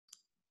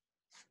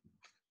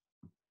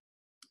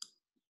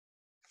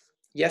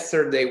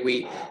Yesterday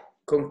we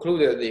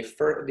concluded the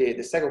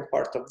second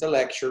part of the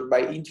lecture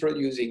by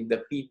introducing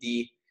the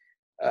PD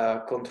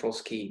control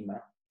scheme.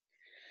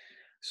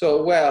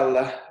 So,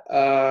 well,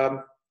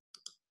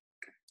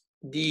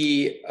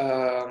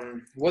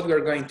 what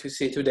we're going to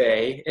see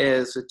today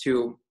is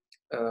to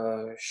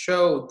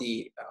show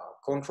the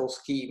control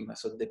scheme,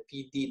 so the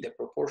PD, the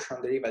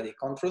proportional derivative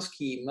control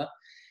scheme,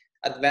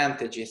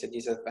 advantages and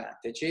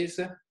disadvantages,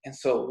 and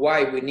so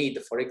why we need,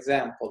 for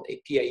example,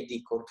 a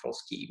PID control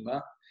scheme,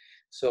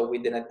 so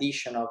with an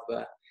addition of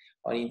an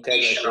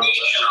integrative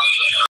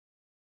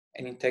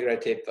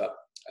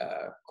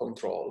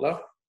control.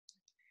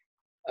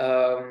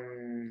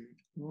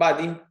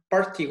 But in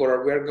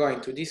particular, we are going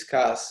to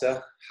discuss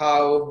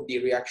how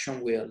the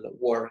reaction will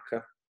work.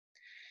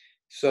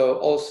 So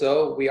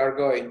also we are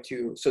going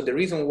to, so the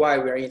reason why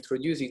we are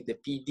introducing the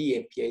PD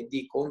and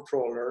PID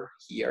controller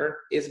here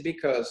is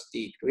because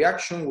the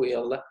reaction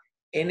wheel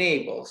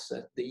enables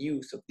the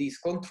use of this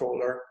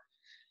controller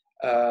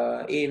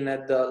in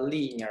the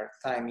linear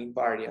time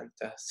invariant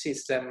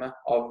system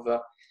of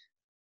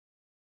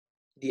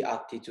the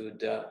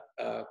attitude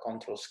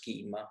control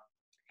scheme.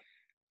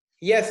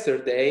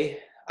 Yesterday,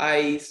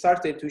 I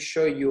started to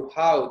show you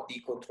how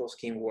the control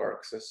scheme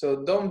works.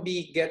 So don't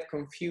get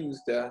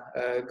confused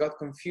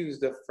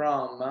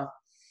from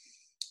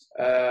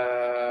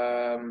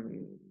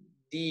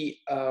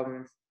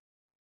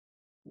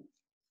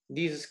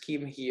this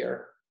scheme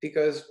here,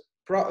 because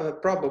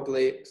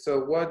probably,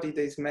 so what it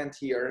is meant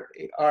here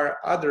are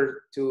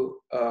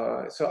two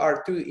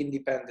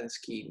independent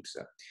schemes.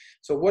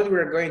 So what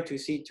we're going to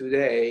see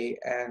today,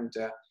 and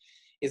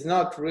is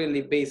not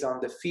really based on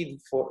the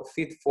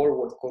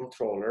feed-forward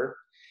controller.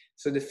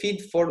 So the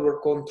feed-forward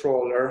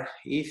controller,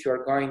 if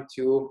you're going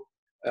to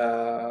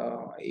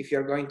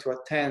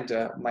attend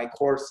my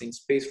course in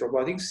space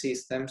robotic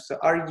systems,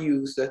 are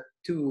used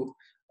to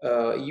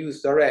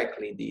use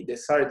directly the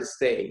desired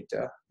state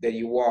that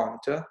you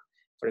want,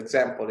 for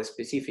example, a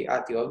specific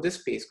attitude of the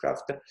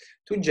spacecraft,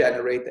 to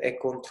generate a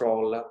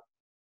control.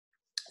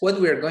 What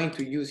we are going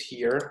to use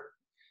here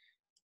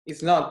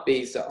is not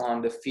based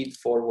on the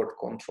feed-forward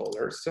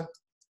controllers,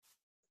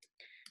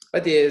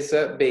 but is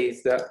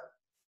based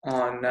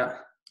on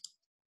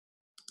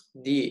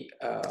the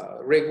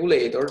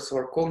regulators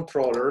or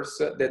controllers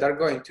that are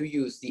going to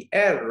use the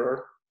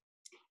error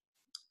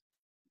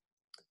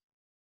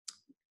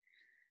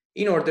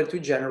in order to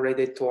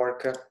generate a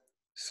torque.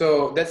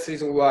 So that's the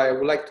reason why I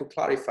would like to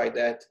clarify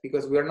that,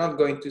 because we are not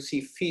going to see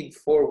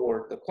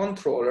feed-forward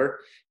controller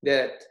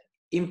that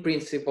in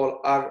principle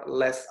are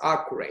less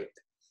accurate.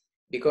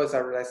 Because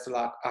the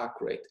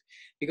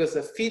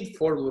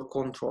feed-forward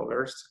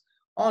controllers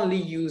only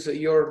use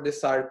your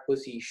desired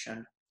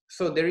position.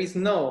 So there is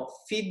no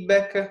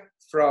feedback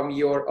from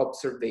your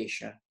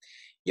observation.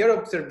 Your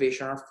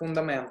observations are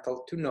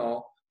fundamental to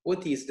know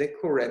what is the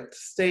current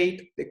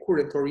state, the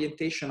current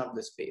orientation of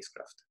the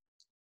spacecraft.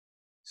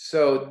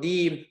 So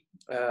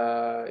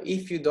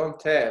if you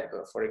don't have,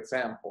 for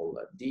example,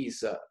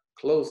 this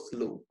closed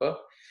loop,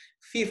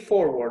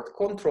 feed-forward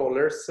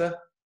controllers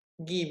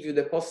give you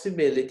the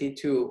possibility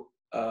to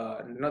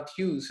not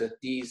use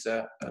this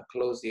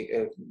closing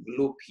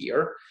loop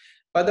here,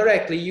 but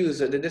directly use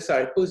the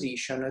desired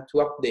position to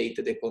update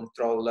the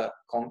control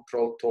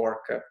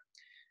torque.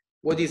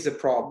 What is the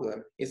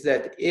problem? Is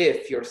that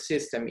if your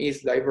system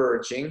is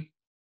diverging,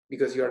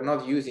 because you are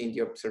not using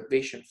the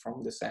observation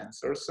from the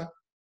sensors,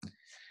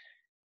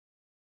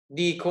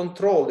 the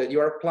control that you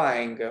are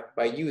applying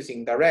by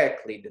using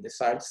directly the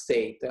desired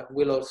state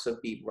will also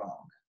be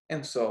wrong.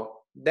 And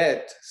so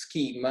that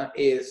scheme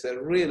is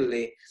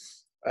really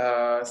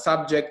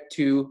subject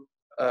to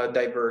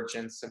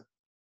divergence.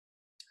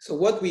 So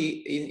what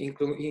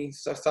we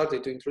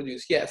started to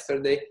introduce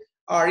yesterday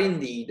are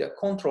indeed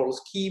control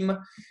scheme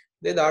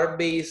that are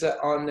based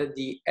on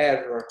the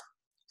error.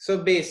 So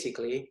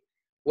basically,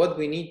 what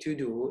we need to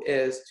do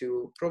is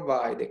to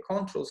provide a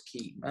control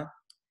scheme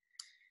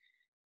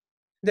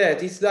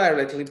that is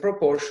directly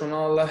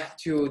proportional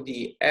to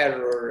the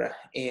error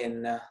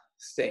in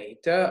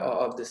state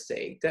of the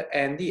state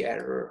and the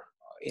error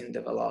in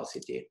the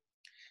velocity.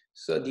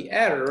 So the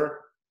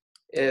error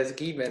is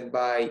given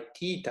by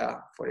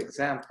theta, for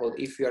example,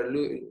 if you are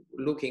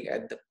looking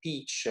at the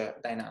pitch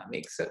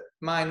dynamics,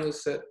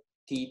 minus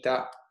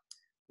theta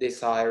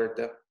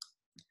desired.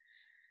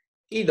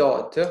 E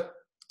dot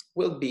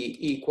will be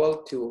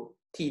equal to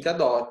theta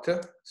dot,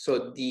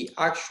 so the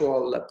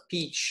actual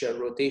pitch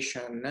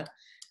rotation,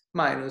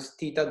 minus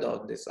theta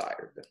dot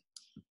desired.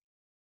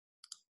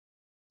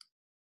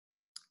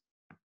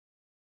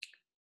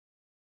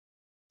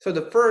 So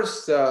the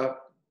first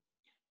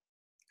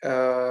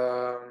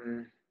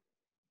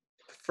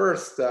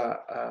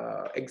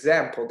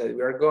example that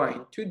we are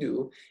going to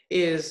do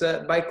is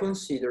by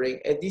considering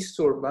a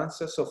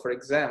disturbance. So for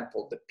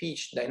example, the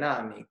pitch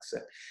dynamics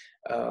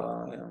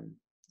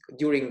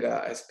during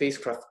a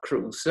spacecraft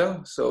cruise.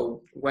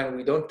 So when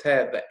we don't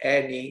have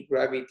any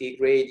gravity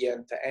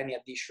gradient, any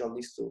additional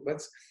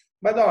disturbance,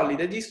 but only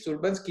the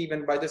disturbance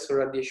given by the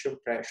solar radiation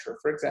pressure.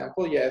 For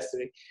example,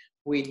 yesterday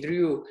we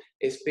drew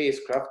a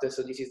spacecraft.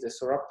 So this is the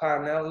solar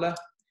panel, an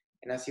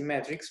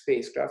asymmetric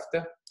spacecraft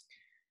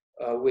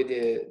with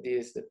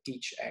this the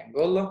pitch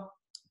angle.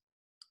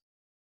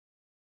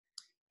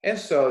 And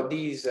so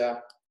these,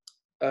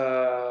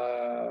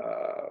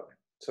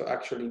 so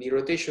actually the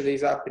rotation that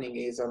is happening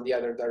is on the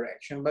other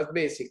direction, but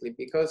basically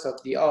because of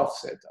the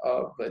offset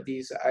of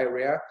this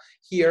area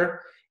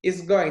here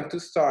is going to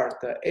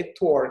start a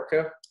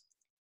torque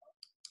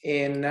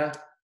in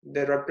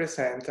that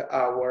represent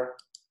our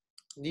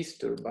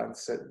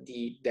disturbance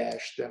d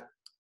dashed.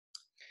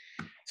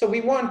 So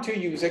we want to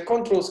use a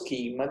control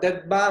scheme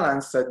that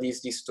balances this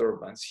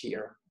disturbance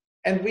here.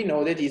 And we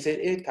know that is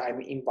a time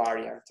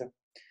invariant.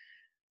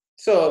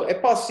 So a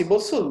possible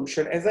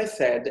solution, as I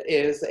said,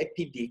 is a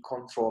PD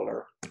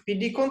controller.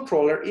 PD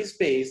controller is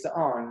based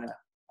on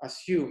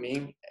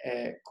assuming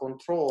a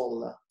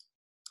control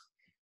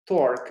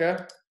torque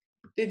that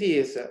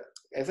is,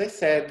 as I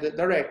said,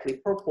 directly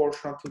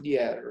proportional to the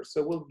error.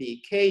 So it will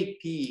be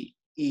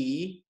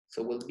KPE,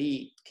 so it will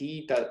be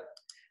theta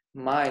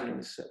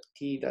minus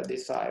theta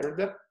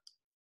desired,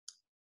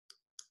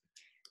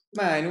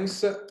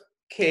 minus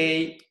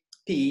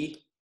KD,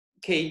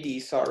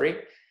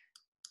 sorry,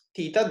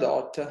 theta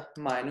dot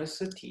minus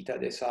theta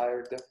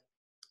desired,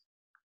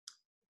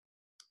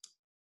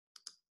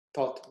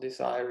 dot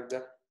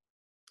desired.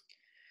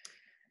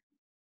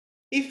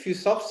 If you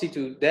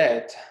substitute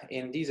that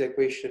in this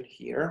equation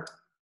here,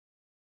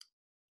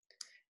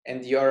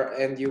 and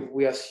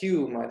we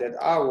assume that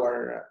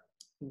our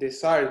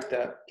desired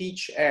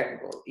pitch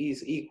angle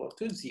is equal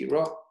to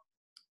 0,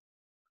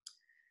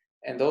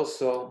 and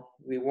also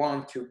we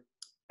want to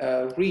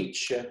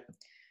reach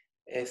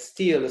a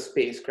still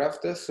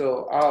spacecraft,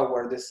 so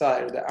our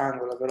desired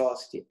angular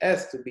velocity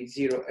has to be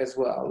 0 as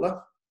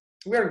well,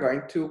 we are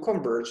going to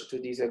converge to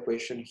this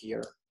equation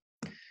here.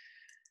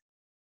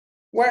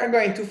 We're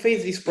going to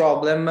face this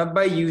problem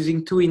by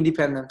using two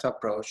independent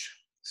approaches.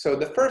 So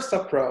the first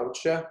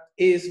approach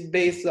is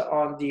based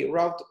on the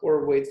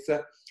Routh-Hurwitz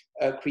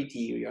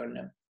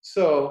criterion.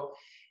 So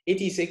it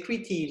is a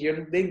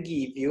criterion that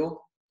gives you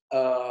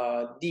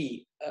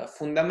the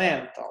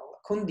fundamental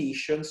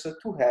conditions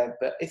to have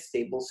a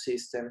stable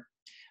system.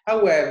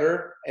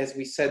 However, as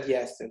we said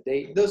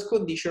yesterday, those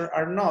conditions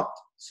are not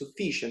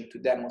sufficient to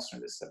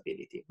demonstrate the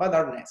stability, but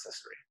are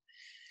necessary.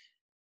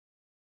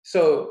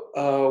 So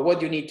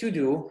what you need to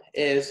do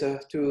is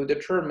to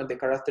determine the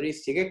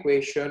characteristic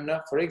equation,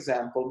 for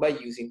example, by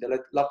using the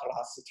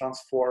Laplace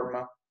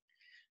transform.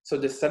 So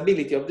the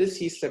stability of the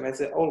system,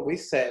 as I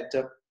always said,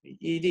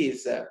 it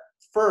is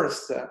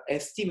first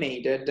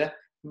estimated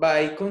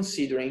by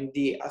considering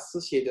the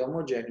associated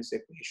homogeneous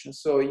equation.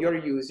 So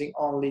you're using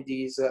only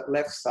this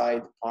left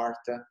side part.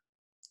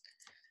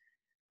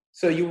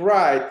 So you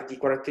write the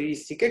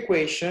characteristic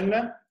equation,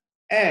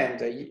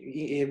 and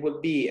it will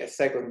be a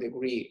second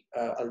degree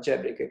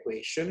algebraic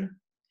equation.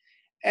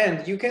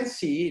 And you can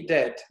see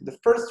that the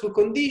first two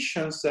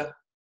conditions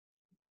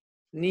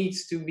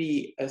needs to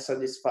be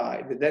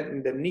satisfied.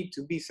 Then the need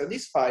to be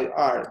satisfied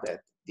are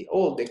that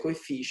all the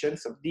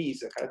coefficients of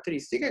this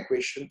characteristic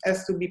equation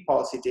has to be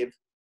positive,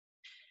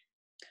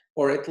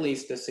 or at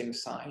least the same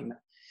sign.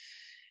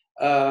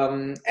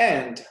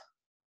 And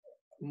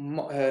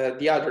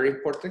the other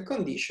important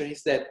condition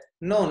is that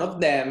none of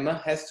them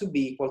has to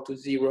be equal to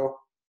 0.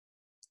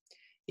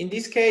 In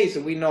this case,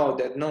 we know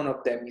that none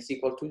of them is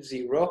equal to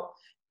 0.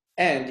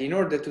 And in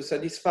order to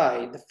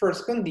satisfy the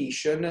first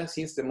condition,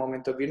 since the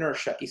moment of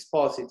inertia is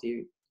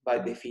positive by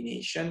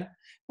definition,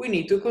 we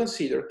need to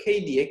consider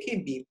KD and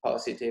KB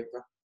positive.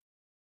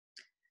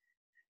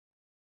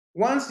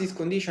 Once these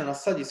conditions are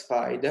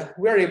satisfied,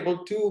 we are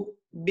able to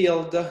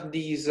build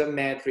these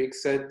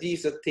metrics,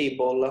 this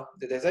table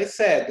that, as I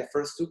said, the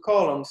first two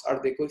columns are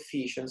the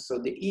coefficients, so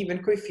the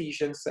even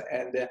coefficients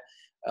and the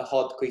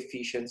odd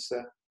coefficients.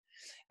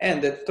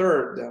 And the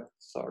third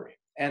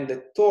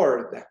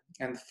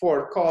and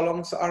fourth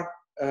columns are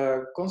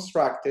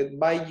constructed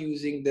by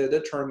using the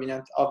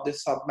determinant of the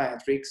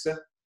submatrix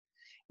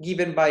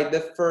given by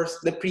the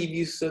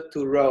previous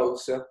two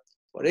rows.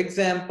 For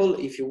example,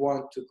 if you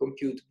want to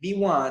compute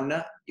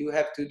B1, you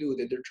have to do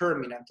the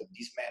determinant of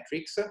this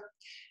matrix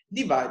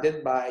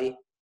divided by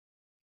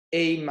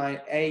n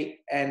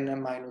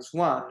minus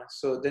 1,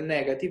 so the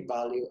negative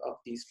value of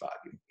this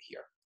value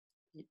here.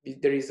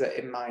 There is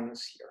a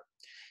minus here.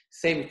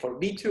 Same for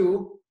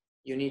B2,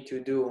 you need to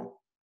do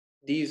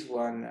this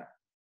one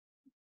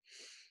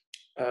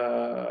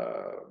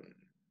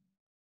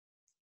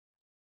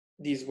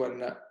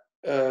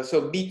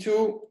so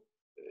B2,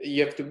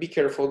 you have to be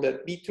careful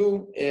that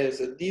B2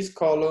 is this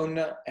column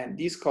and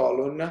this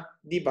column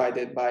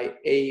divided by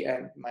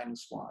an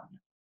minus 1.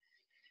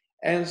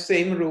 And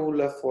same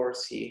rule for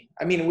C.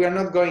 I mean, we are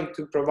not going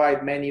to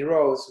provide many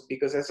rows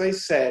because, as I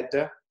said,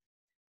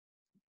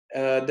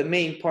 the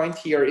main point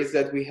here is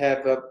that we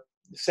have a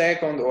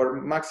second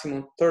or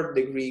maximum third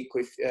degree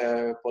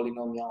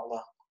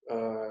polynomial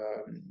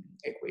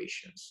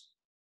equations.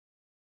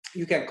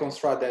 You can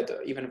construct that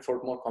even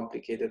for more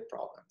complicated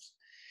problems.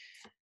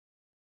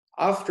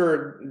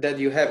 After that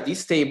you have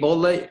this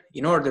table,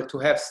 in order to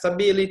have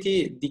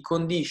stability, the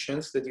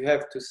conditions that you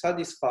have to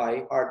satisfy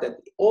are that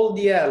all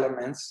the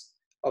elements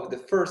of the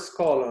first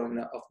column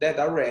of that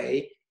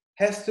array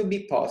has to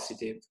be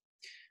positive.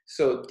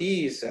 So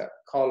this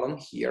column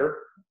here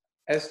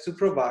has to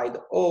provide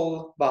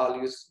all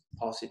values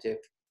positive.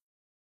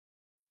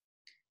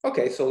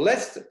 Okay, so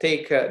let's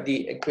take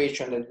the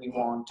equation that we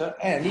want,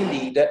 and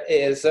indeed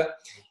is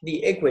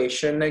the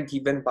equation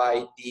given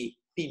by the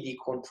PD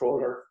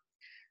controller.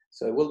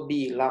 So it will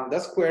be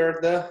lambda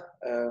squared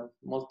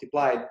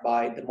multiplied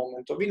by the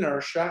moment of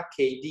inertia,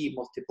 Kd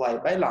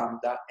multiplied by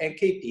lambda, and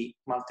Kp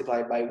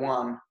multiplied by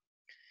 1.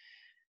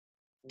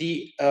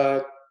 The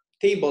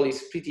table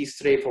is pretty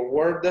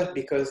straightforward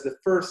because the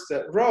first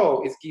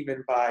row is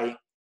given by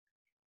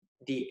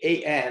the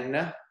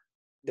An,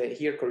 that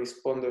here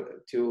correspond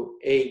to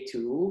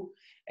A2,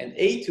 and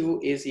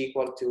A2 is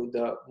equal to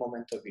the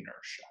moment of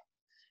inertia.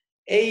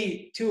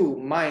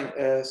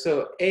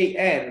 So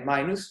An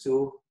minus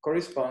 2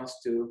 corresponds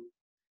to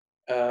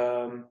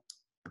A1,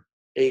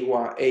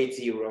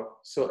 A0.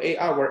 So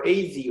our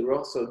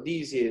A0, so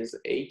this is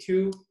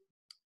A2,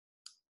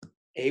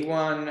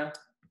 A1,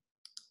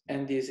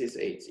 and this is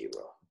A0.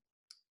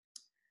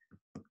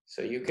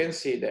 So you can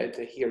see that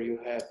here you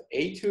have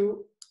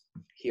A2,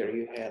 here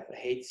you have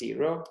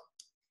A0,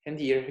 and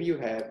here you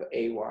have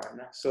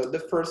A1. So the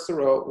first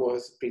row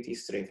was pretty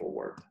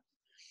straightforward.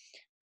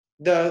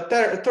 The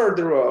third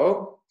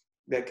row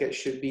that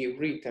should be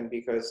written,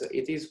 because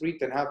it is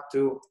written up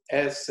to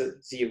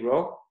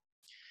S0,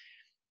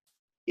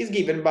 is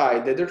given by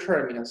the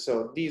determinant,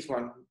 so this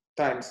one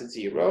times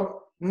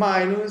 0,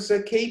 minus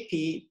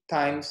Kp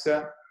times,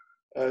 so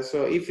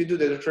if you do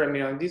the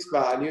determinant of this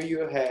value,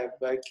 you have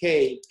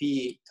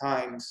Kp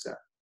times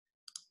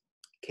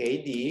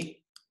Kd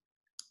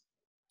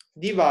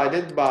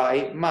divided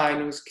by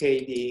minus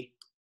Kd.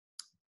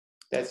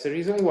 That's the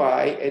reason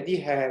why at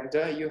the end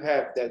you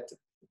have that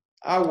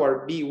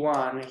our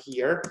B1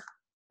 here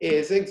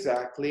is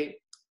exactly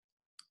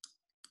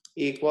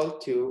equal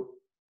to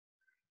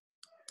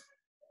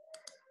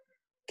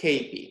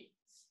Kp.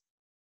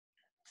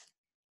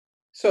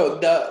 So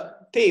the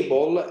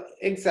table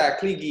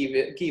exactly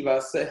give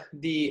us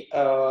the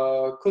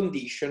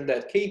condition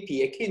that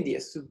Kp and Kd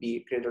has to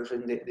be greater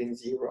than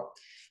 0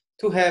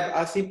 to have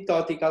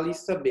asymptotical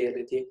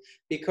stability,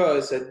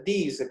 because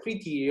this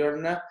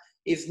criterion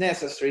is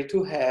necessary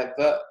to have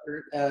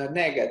a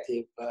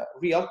negative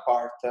real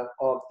part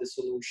of the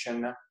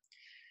solution.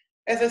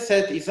 As I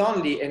said, it's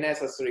only a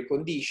necessary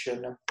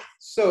condition.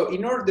 So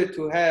in order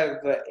to have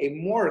a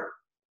more,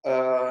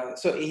 an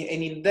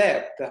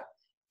in-depth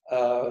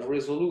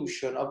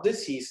resolution of the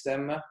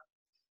system,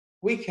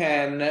 we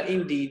can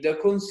indeed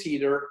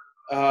consider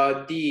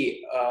the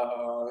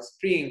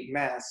spring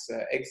mass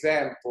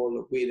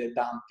example with a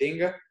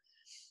damping.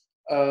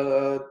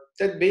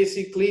 That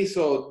basically,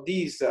 so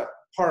this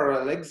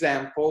parallel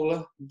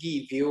example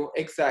give you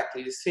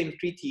exactly the same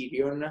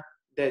criterion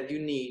that you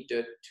need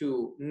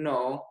to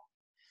know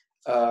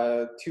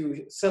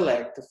to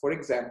select, for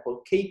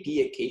example,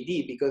 Kp and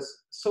Kd,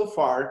 because so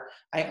far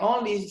I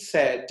only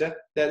said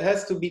that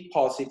has to be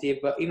positive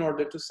in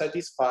order to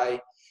satisfy,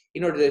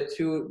 in order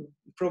to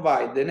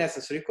provide the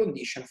necessary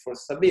condition for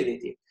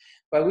stability.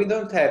 But we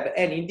don't have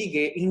any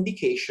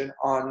indication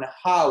on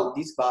how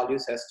these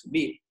values has to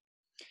be.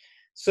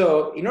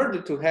 So in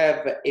order to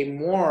have a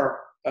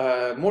more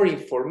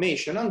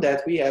information on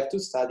that, we have to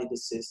study the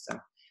system.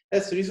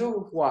 That's the reason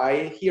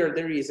why here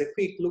there is a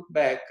quick look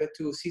back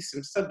to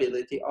system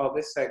stability of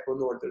a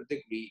second order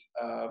degree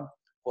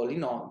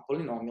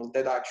polynomial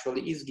that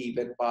actually is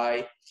given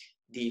by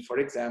the, for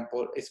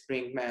example, a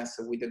spring mass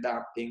with a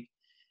damping,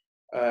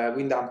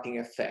 damping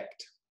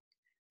effect.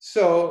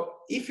 So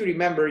if you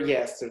remember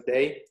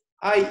yesterday,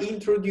 I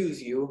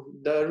introduced you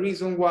the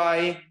reason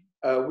why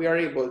we are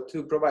able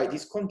to provide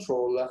this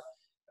control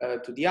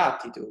to the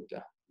attitude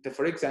that,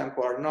 for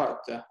example,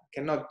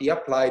 cannot be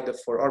applied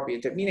for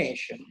orbit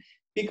determination,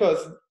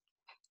 because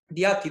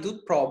the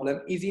attitude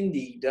problem is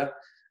indeed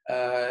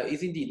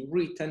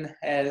written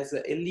as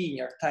a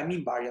linear time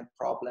invariant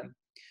problem.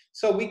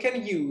 So we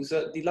can use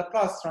the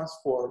Laplace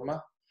transform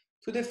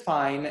to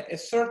define a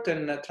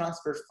certain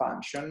transfer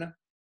function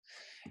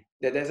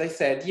that, as I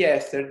said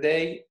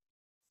yesterday,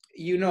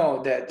 you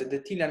know that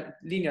the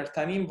linear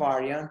time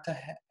invariant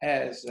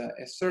has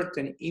a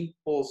certain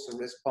impulse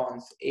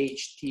response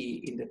ht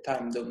in the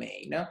time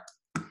domain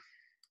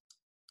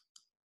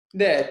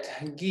that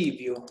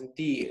give you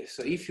the,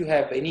 so if you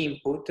have an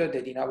input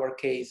that in our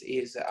case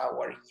is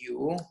our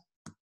u,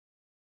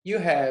 you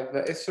have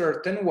a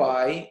certain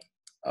y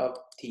of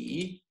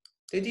t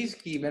that is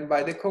given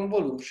by the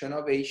convolution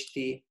of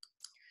ht.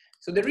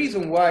 So the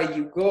reason why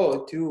you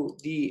go to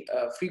the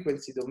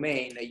frequency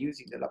domain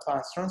using the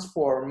Laplace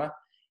transform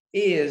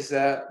is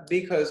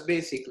because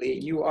basically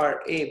you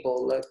are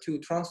able to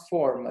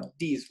transform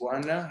this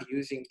one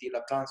using the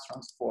Laplace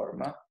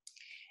transform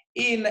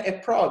in a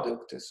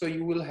product. So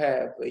you will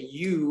have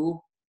u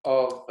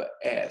of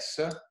s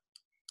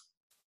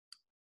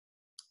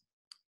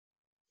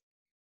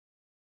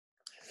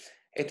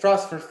a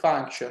transfer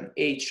function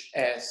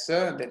hs,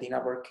 that in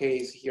our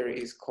case here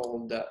is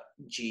called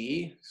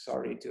g.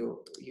 Sorry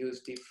to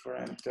use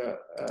different,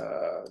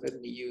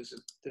 let me use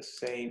the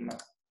same,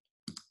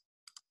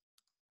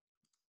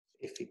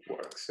 if it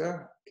works,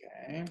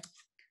 okay.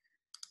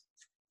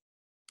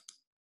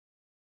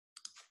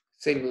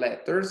 Same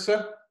letters,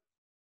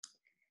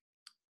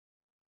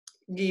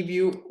 give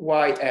you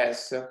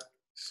ys.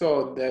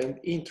 So the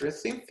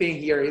interesting thing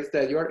here is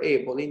that you are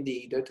able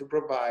indeed to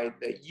provide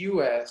the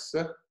us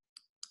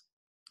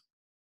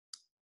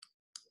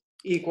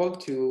equal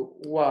to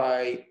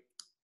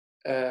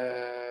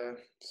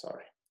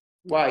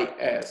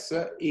ys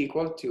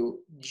equal to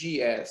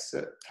gs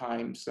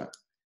times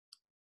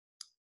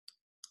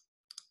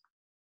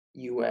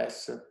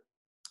us.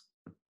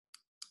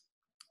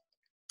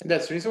 And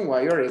that's the reason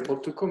why you're able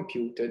to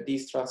compute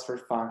this transfer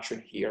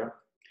function here.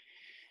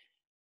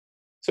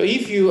 So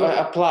if you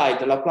apply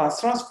the Laplace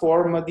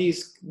transform,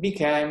 this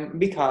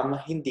become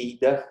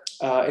indeed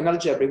an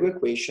algebraic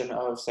equation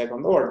of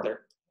second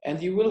order.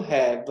 And you will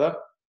have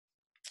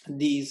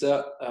this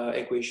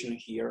equation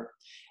here.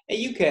 And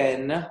you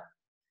can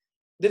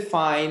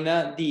define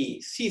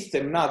the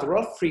system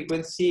natural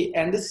frequency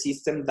and the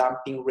system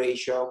damping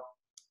ratio.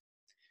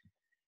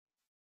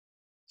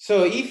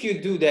 So if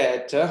you do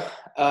that,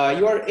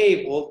 you are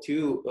able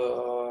to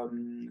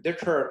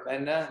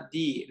determine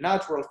the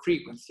natural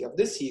frequency of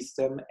the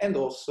system and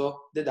also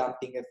the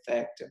damping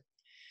effect.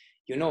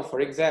 You know,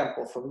 for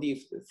example, from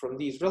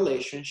this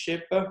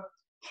relationship,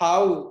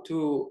 how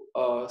to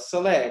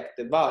select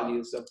the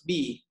values of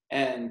B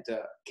and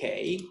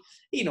K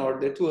in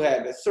order to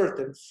have a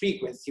certain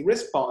frequency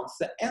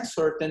response and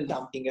certain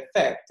damping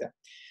effect.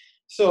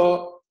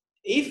 So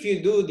if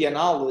you do the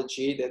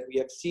analogy that we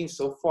have seen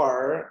so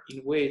far, in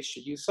which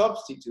you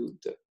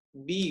substitute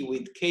B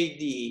with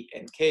KD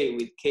and K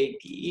with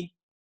KP,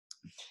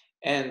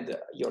 and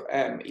your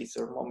M is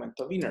your moment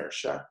of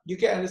inertia, you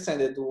can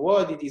understand that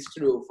what it is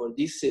true for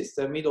this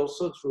system is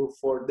also true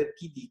for the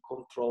PD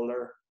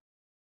controller.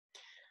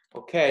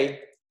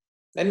 Okay?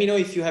 Let me know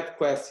if you have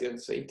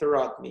questions,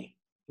 interrupt me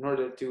in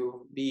order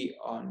to be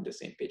on the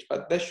same page,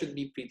 but that should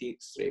be pretty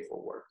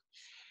straightforward.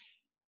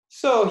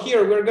 So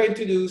here we're going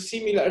to do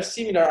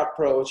similar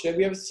approach that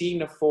we have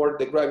seen for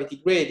the gravity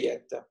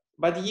gradient,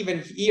 but even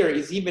here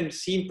is even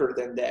simpler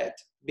than that,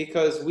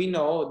 because we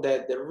know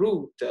that the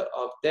root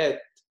of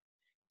that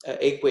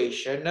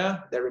equation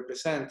that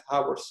represent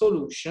our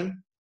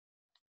solution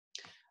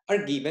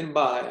are given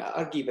by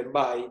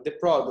the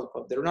product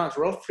of the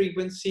natural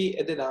frequency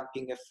and the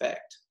damping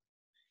effect.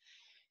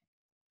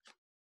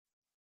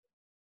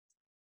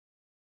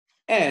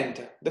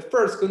 And the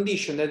first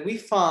condition that we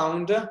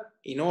found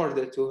in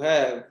order to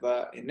have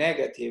a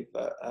negative,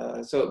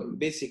 so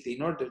basically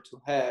in order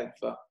to have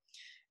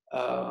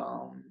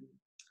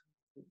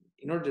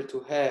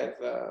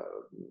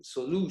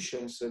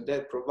solutions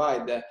that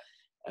provide a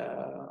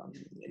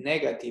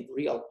negative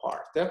real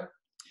part,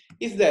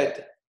 is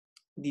that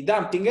the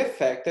damping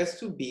effect has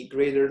to be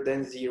greater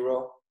than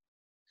 0.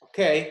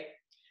 Okay?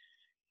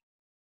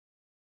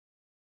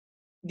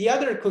 The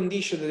other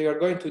condition that we are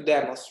going to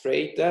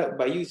demonstrate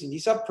by using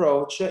this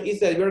approach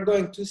is that we are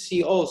going to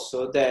see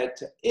also that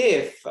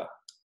if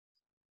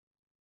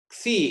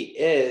C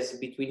is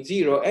between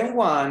 0 and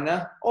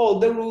 1, all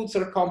the roots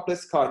are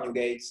complex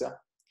conjugates.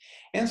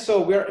 And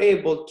so we are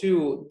able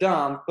to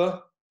dump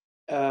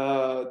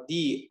a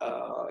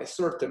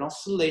certain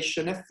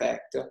oscillation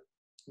effect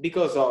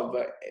because of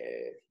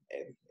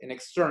an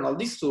external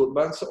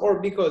disturbance, or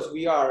because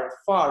we are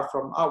far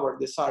from our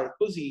desired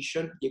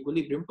position, the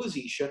equilibrium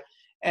position,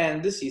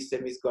 and the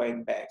system is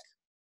going back.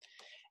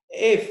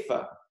 If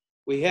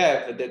we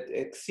have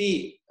that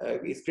C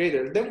is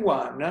greater than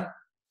 1,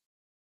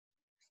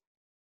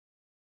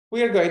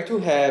 we are going to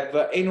have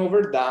an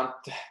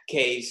overdamped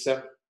case.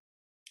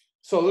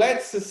 So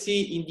let's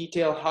see in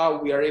detail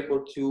how we are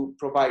able to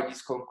provide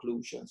these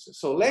conclusions.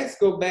 So let's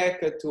go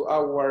back to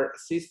our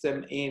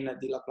system in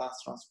the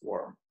Laplace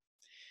transform.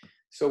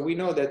 So we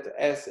know that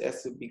S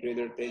has to be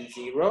greater than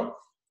 0.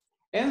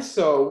 And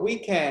so we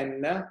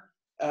can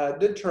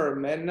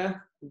determine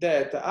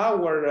that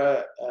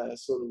our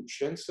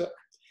solutions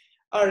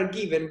are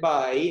given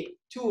by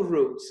two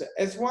roots,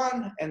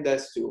 S1 and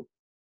S2.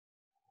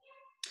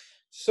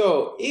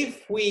 So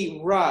if we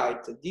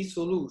write these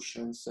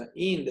solutions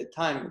in the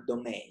time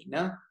domain,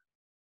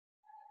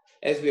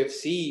 as we have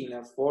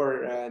seen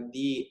for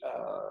the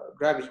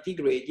gravity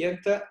gradient,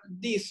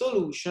 these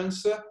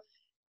solutions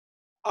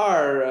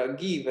are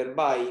given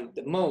by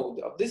the mode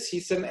of the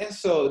system, and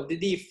so the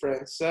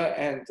difference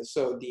and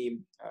so the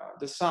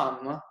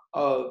sum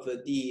of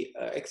the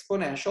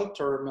exponential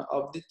term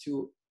of the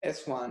two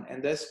S1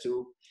 and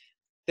S2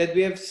 that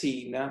we have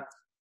seen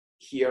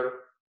here.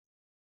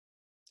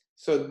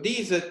 So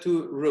these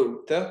two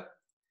roots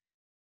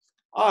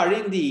are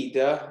indeed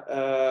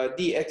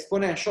the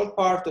exponential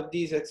part of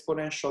this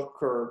exponential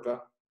curve.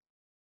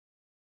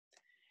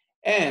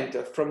 And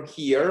from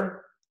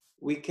here,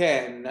 we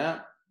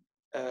can,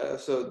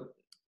 so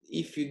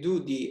if you do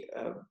the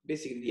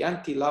basically the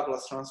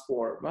anti-Laplace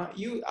transform,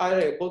 you are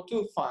able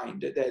to find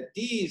that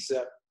this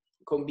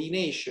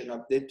combination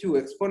of the two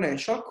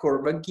exponential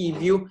curves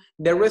give you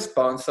the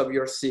response of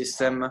your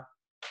system.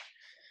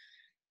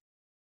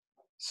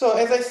 So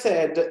as I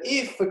said,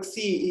 if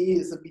Xc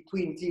is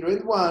between 0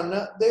 and 1,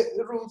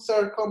 the roots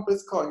are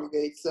complex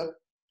conjugates,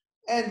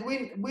 and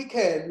we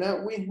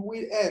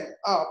end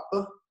up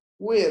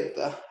with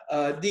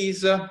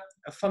this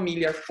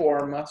familiar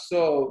form.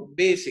 So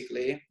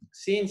basically,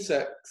 since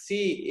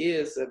C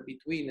is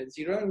between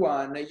 0 and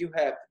 1, you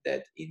have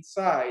that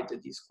inside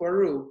the square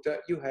root,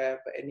 you have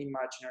an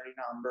imaginary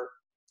number.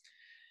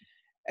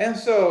 And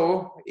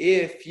so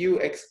if you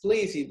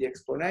explicit the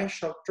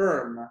exponential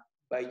term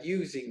by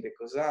using the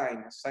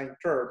cosine sine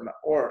term,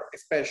 or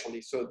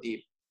especially so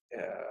the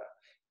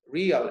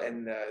real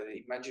and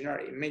the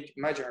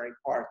imaginary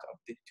part of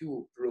the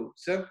two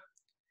roots,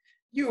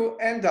 you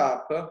end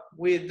up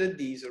with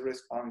this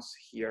response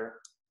here.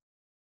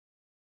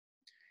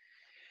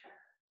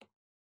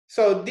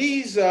 So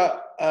this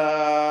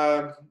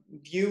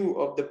view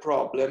of the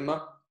problem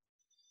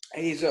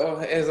has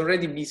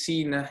already been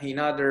seen in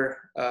other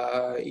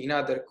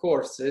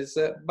courses,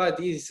 but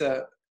is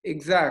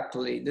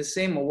exactly the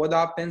same what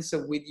happens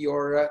with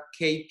your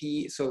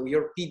KP, so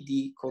your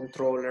PD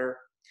controller.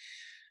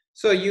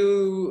 So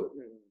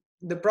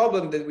the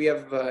problem that we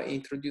have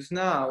introduced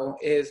now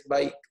is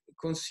by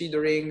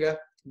considering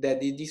that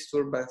the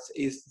disturbance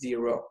is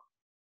 0.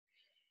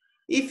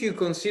 If you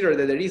consider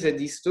that there is a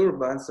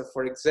disturbance,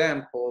 for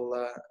example,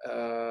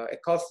 a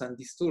constant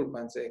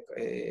disturbance, a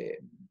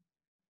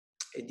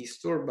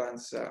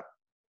disturbance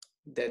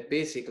that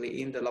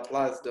basically in the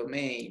Laplace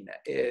domain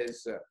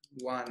is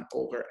 1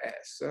 over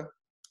s,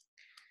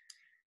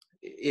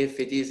 if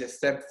it is a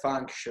step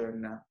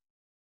function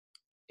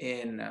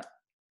in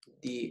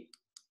the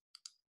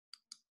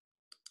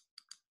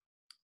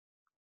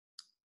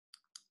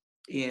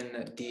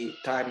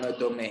time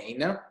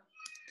domain.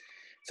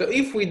 So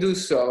if we do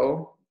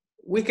so,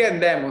 we can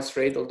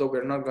demonstrate, although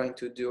we're not going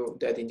to do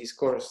that in this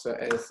course,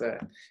 as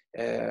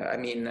I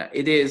mean,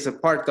 it is a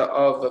part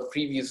of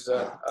previous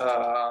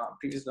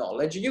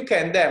knowledge. You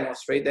can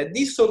demonstrate that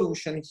this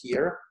solution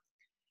here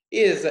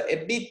is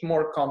a bit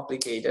more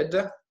complicated,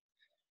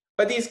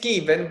 but is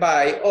given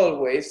by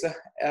always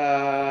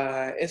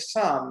a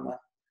sum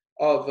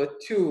of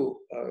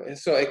two,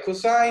 so a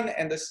cosine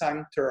and a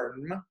sine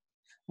term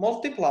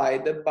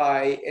multiplied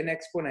by an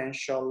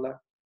exponential.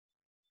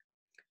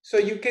 So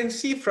you can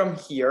see from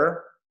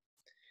here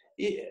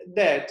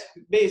that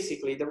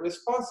basically the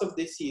response of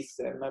the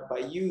system by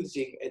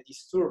using a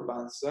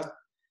disturbance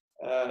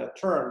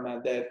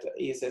term that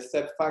is a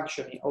step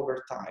function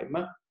over time,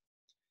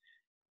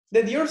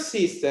 that your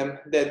system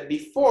that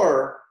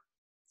before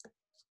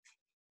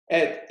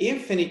at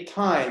infinite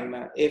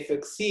time, if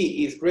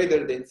Xc is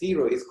greater than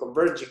 0, is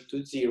converging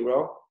to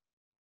 0.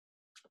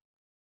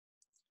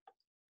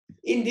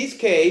 In this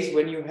case,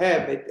 when you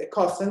have a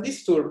constant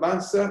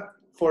disturbance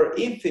for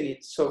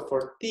infinite, so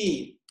for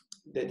t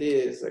that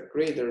is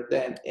greater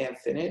than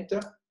infinite,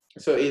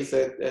 so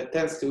it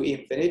tends to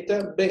infinite,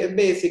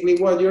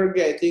 basically what you're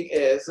getting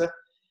is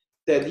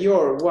that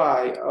your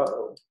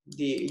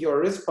your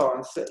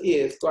response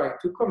is going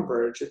to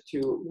converge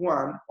to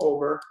 1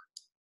 over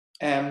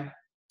m,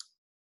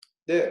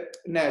 the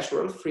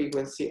natural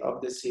frequency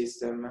of the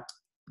system.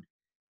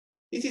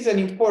 This is an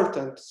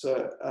important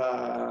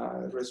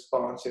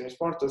response, an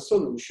important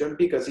solution,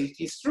 because it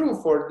is true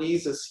for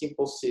this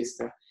simple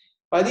system,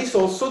 but it's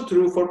also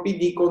true for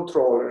PD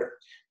controller.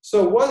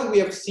 So what we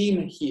have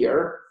seen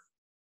here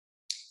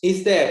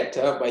is that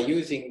by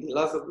using the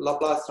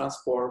Laplace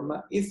transform,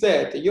 is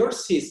that your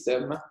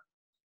system,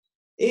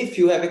 if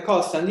you have a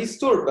constant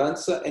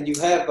disturbance and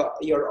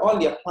you're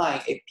only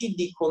applying a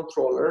PD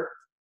controller,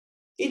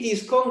 it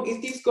is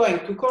going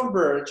to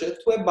converge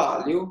to a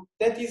value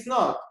that is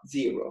not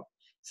 0.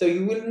 So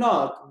it will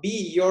not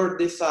be your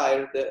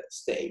desired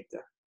state.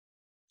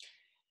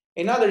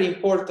 Another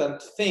important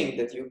thing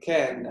that you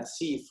can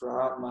see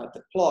from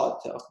the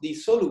plot of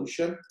this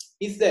solution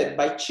is that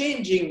by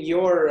changing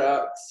your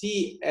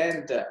C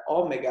and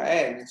omega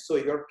n, so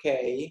your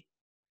K,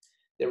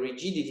 the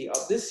rigidity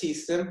of the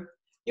system,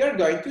 you're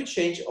going to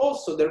change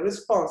also the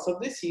response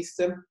of the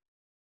system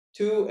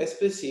to a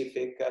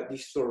specific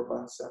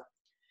disturbance.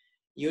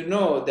 You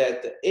know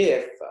that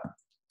if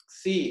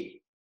C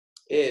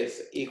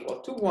is equal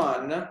to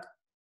 1,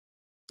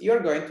 you're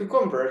going to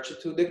converge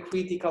to the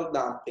critical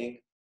damping.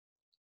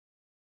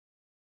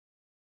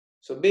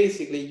 So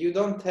basically, you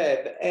don't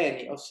have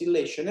any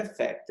oscillation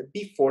effect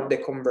before the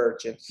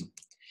convergence.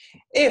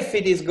 If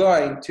it is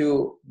going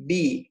to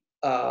be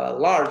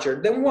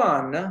larger than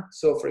 1,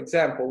 so for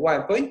example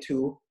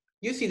 1.2,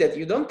 you see that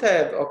you don't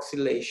have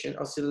oscillation,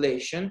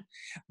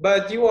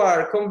 but you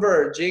are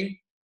converging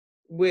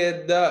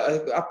with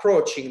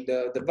approaching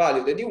the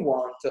value that you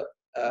want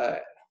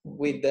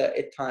with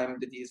a time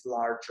that is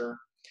larger.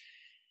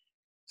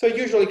 So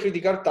usually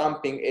critical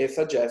damping is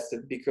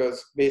suggested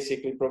because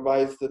basically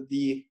provides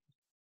the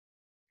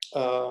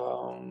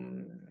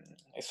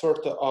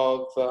sort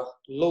of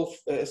low,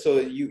 so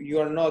you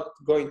are not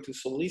going to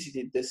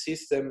solicit the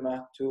system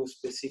to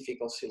specific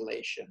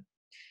oscillation.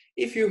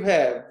 If you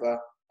have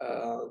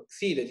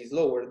C that is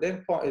lower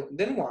than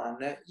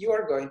 1, you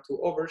are going to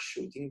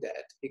overshooting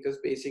that, because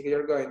basically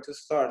you're going to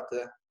start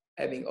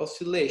having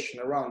oscillation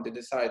around the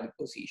desired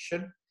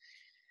position.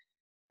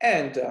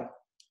 And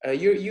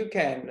you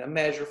can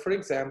measure, for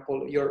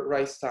example, your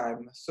rise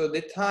time. So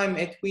the time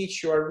at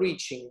which you are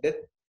reaching that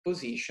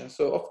position.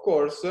 So of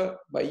course,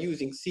 by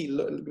using C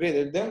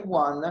greater than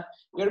 1,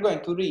 you're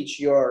going to reach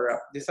your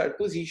desired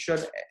position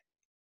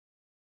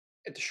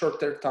at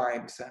shorter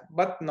times,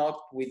 but not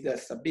with the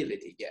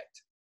stability yet.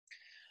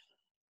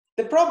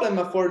 The problem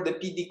for the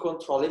PD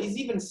controller is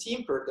even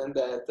simpler than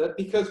that,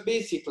 because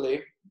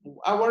basically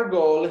our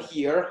goal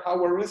here,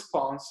 our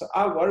response,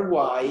 our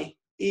Y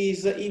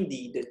is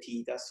indeed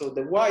theta. So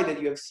the Y that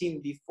you have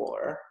seen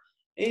before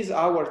is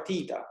our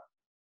theta.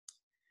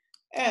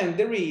 And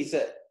there is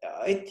a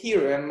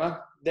theorem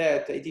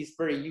that it is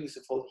very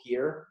useful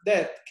here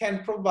that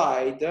can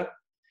provide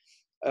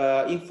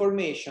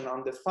information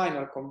on the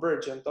final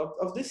convergence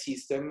of the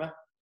system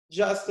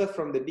just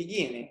from the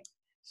beginning.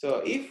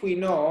 So if we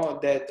know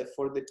that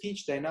for the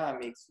pitch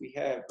dynamics we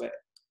have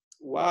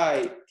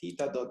Y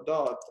theta dot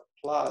dot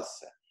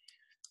plus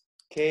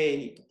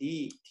K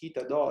d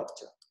theta dot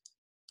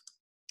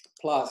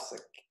plus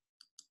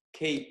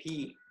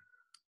Kp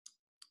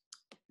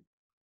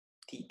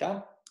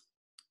theta,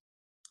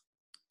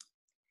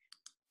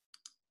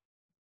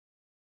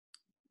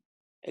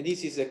 and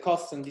this is a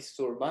constant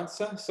disturbance.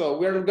 So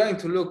we're going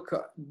to look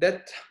at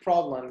that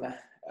problem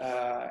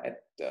at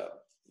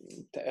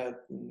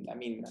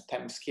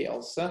time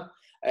scales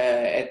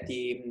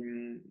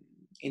in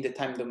the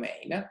time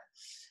domain.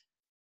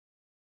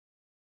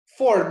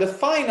 For the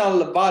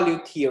final value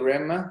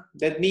theorem,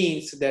 that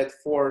means that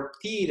for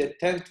t that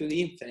tends to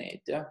the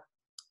infinite,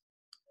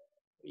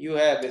 you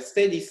have a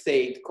steady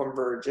state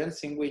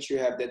convergence in which you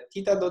have the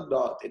theta dot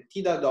dot and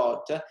theta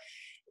dot.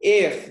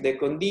 If the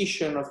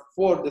condition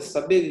for the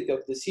stability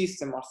of the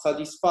system are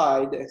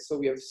satisfied, and so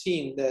we have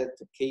seen that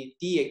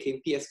Kt and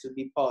Kp has to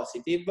be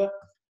positive,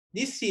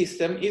 this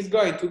system is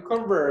going to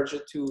converge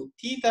to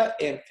theta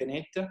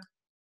infinite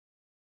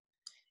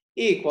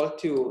equal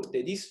to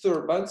the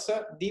disturbance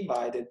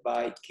divided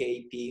by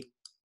Kp.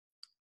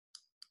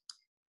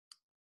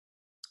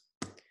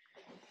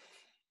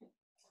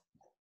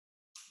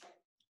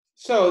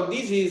 So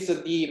this is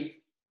the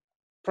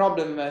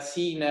problem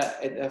seen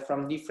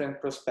from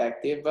different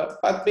perspectives, but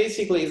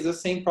basically it's the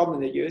same problem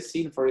that you have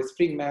seen for a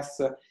spring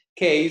mass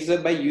case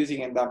by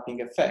using a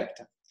damping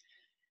effect.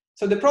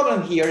 So the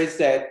problem here is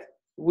that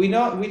we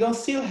don't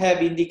still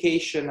have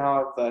indication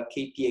of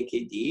Kp and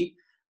Kd.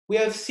 We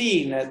have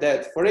seen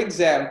that, for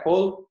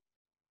example,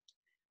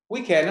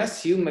 we can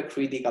assume a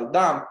critical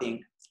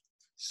damping.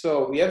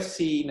 So we have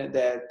seen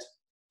that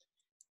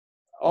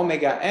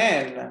omega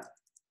n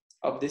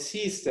of the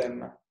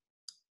system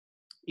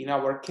in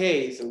our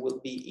case will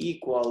be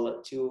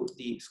equal to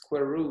the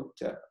square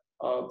root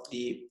of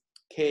the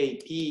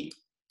Kp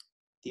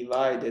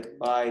divided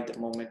by the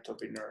moment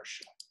of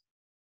inertia.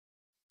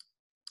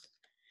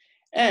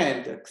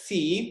 And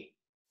C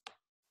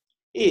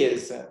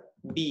is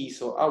B,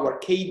 so our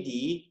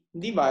Kd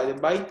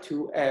divided by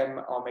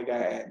 2m omega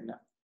n.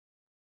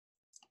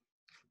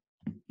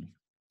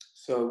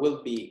 So it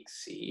will be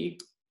C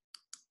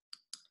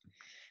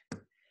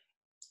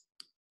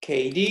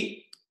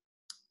Kd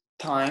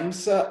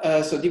times,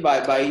 so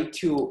divide by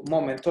 2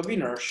 moment of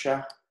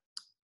inertia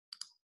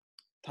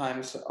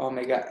times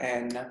omega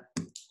n.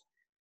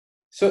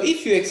 So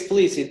if you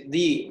explicit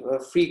the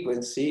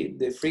frequency,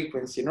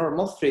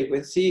 normal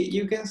frequency,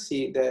 you can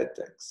see that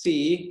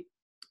C,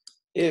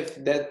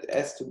 if that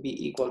has to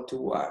be equal to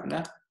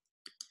 1,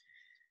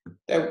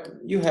 that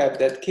you have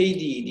that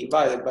Kd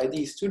divided by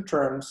these two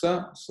terms,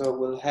 so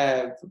we'll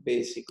have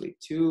basically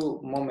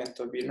 2 moment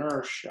of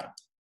inertia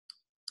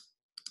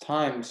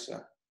times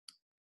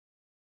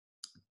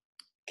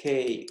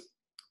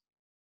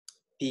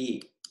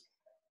Kp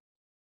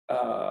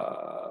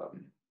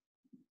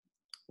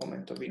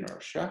moment of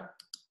inertia.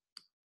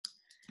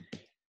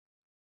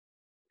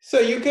 So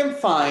you can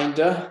find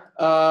the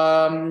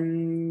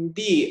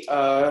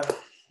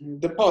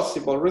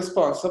possible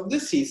response of the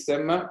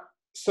system,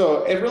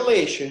 so a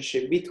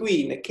relationship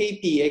between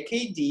Kp and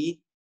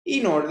Kd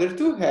in order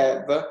to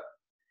have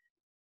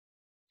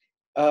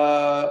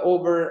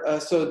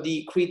so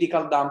the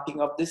critical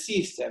damping of the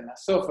system.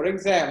 So for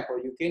example,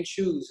 you can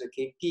choose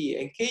Kp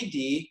and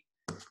Kd.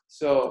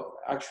 So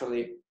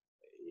actually,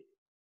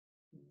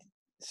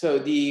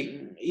 so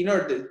in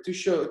order to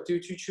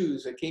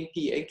choose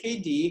Kp and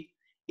Kd,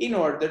 in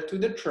order to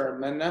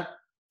determine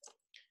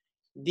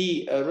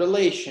the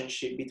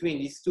relationship between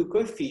these two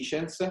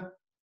coefficients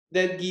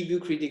that give you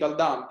critical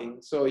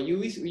damping. So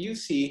you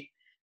see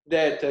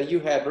that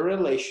you have a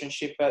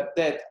relationship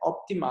that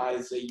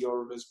optimizes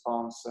your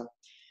response.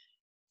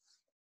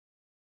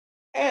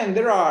 And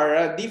there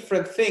are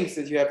different things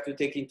that you have to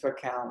take into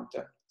account.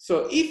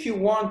 So if you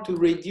want to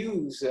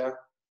reduce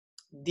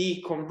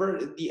the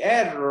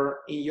error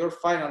in your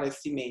final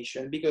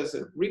estimation, because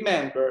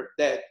remember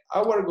that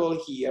our goal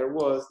here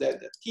was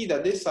that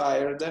theta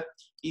desired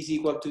is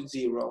equal to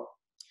 0.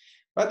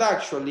 But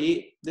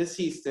actually, the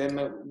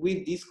system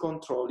with this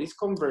control is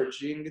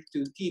converging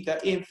to theta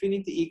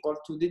infinite equal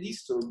to the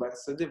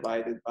disturbance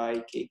divided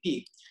by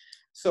Kp.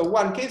 So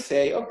one can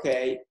say,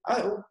 okay,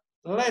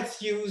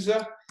 let's use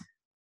a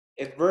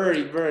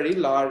very, very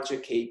large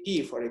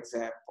Kp, for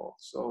example.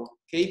 So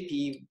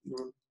Kp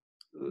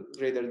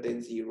greater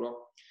than 0.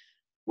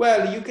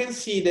 Well, you can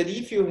see that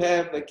if you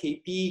have a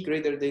Kp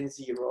greater than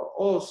 0,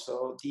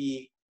 also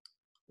the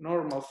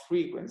normal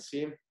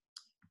frequency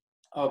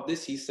of the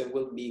system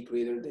will be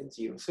greater than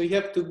 0. So you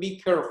have to be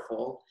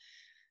careful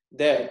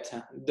that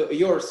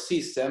your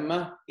system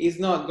is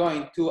not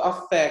going to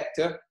affect,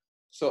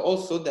 so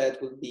also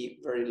that will be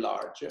very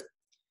large.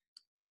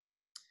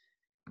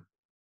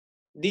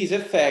 This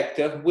effect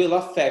will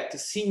affect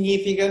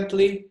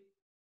significantly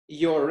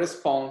your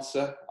response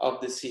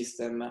of the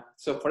system.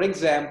 So for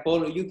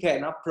example, you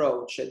can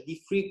approach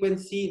the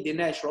frequency, the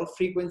natural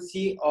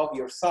frequency of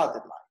your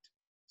satellite.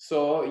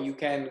 So you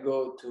can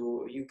approach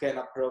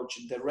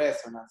the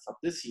resonance of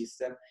the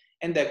system,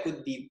 and that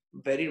could be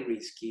very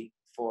risky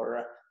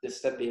for the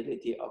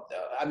stability of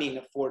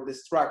for the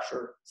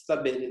structure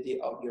stability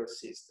of your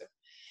system.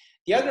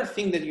 The other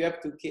thing that you have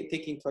to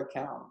take into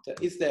account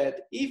is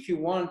that if you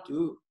want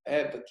to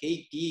have a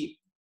Kp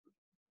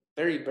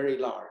very, very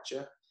large,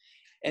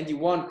 and you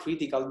want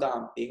critical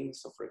damping,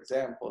 so for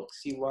example,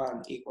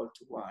 C1 equal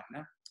to 1,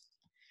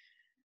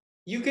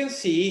 you can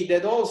see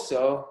that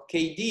also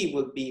Kd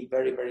will be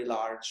very, very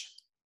large.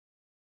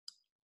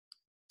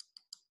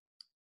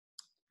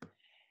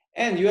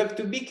 And you have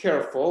to be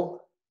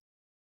careful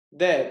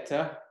that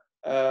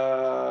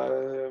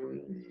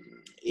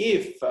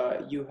if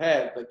you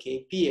have a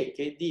Kp and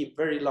Kd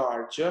very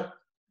large,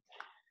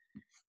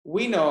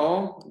 we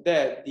know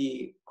that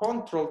the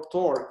control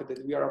torque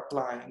that we are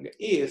applying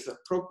is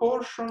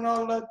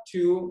proportional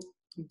to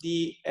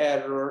the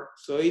error.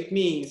 So it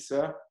means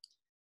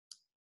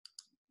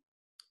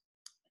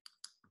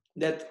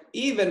that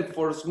even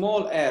for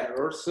small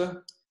errors,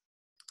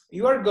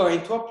 you are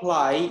going to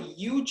apply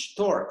huge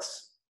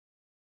torques.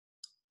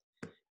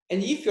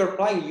 And if you're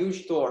applying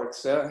huge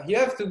torques, you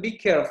have to be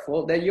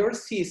careful that your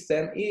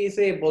system is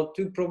able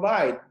to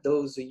provide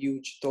those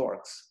huge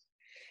torques.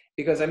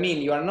 Because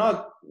you are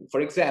not,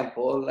 for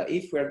example,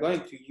 if we are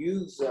going to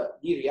use the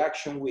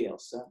reaction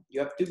wheels, you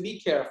have to be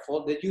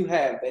careful that you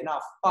have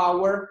enough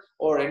power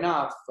or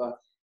enough,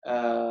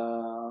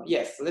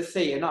 let's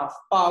say enough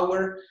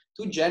power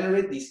to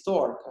generate this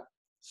torque.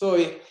 So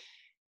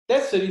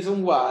that's the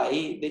reason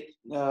why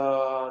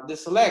the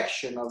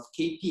selection of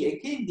Kp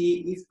and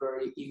Kd is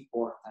very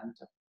important.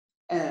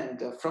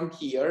 And from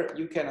here,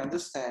 you can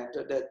understand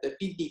that the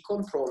PD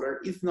controller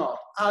is not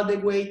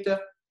adequate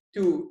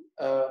to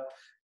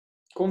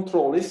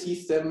control a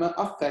system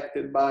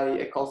affected by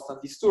a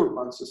constant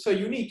disturbance. So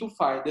you need to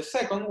find a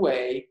second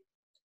way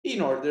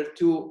in order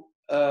to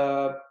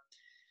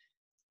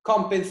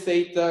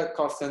compensate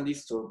constant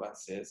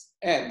disturbances.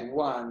 And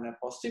one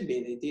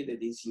possibility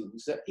that is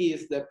used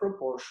is the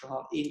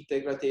proportional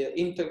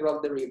integral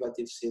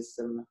derivative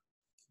system.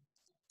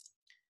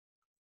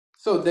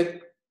 So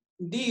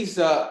this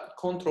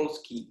control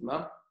scheme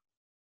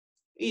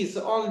is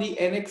only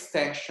an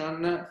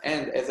extension,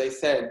 and as I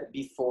said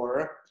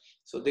before,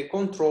 so the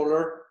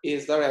controller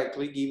is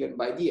directly given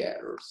by the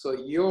error. So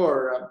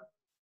your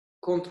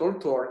control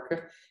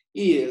torque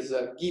is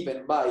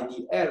given by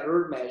the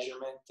error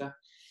measurement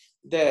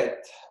that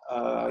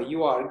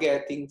you are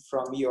getting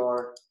from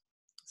your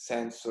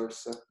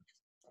sensors,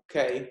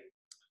 okay?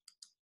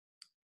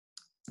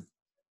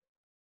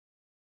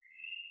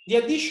 The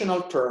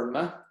additional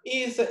term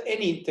is an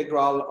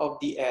integral of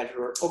the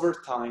error over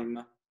time.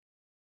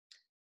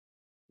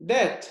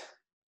 That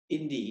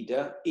indeed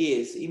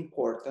is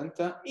important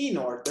in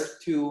order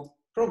to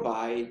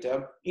provide,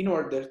 in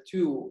order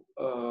to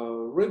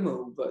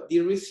remove the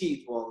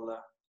residual,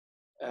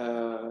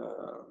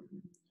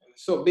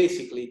 so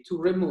basically to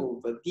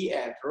remove the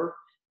error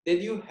that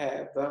you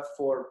have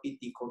for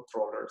PD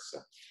controllers.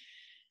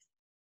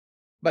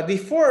 But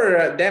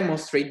before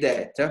demonstrate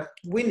that,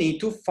 we need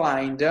to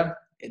find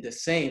the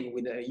same,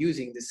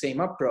 using the same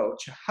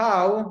approach,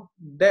 how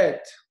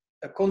that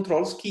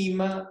control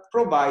scheme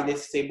provide a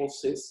stable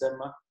system.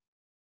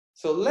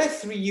 So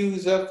let's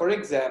reuse, for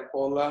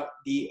example,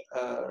 the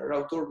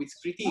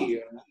Rautowitz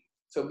criterion.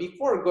 So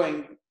before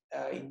going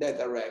in that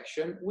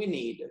direction, we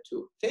need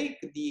to take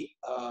the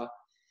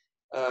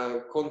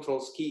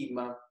control scheme,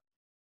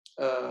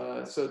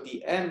 so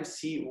the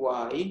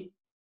MCY.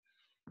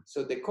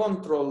 So the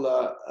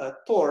control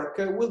torque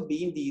will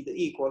be indeed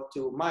equal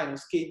to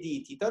minus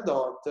Kd theta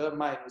dot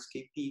minus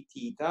Kp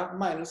theta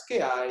minus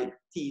Ki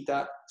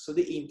theta, so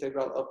the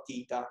integral of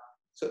theta.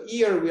 So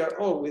here we are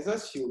always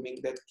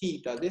assuming that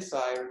theta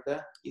desired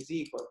is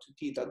equal to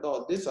theta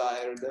dot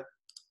desired,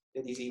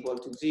 that is equal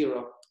to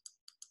 0.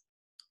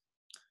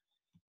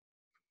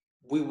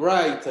 We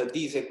write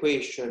this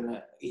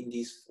equation in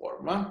this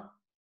form.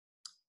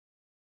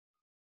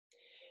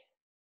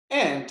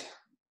 And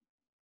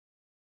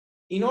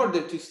in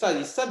order to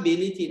study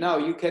stability, now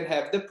you can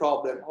have the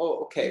problem,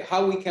 oh, okay,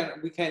 how we can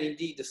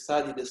indeed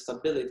study the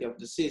stability of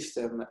the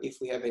system if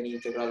we have an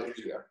integral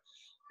here.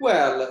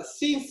 Well,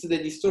 since the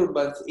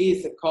disturbance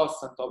is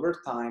constant over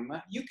time,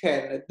 you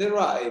can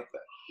derive,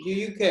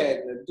 you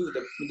can do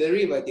the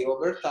derivative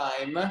over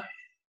time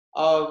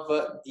of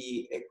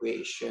the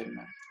equation.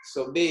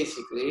 So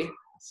basically,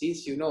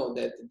 since you know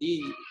that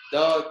d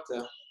dot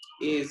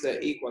is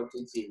equal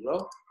to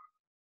 0,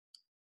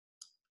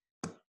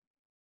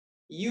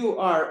 you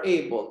are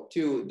able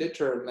to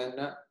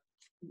determine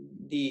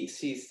the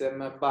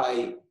system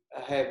by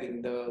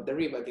having the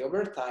derivative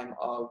over time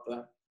of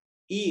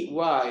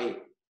ey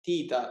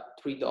theta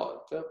 3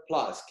 dot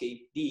plus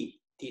kd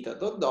theta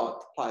dot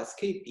dot plus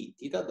kp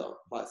theta dot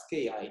plus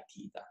ki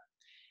theta.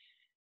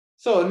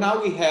 So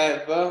now we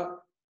have a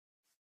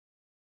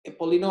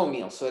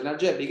polynomial, so an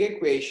algebraic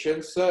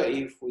equations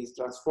if we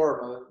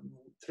transform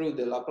through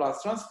the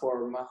Laplace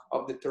transform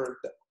of the third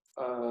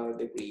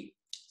degree.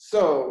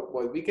 So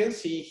what we can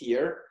see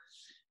here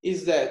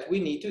is that we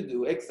need to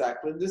do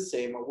exactly the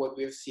same of what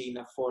we've seen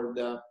for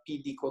the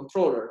PD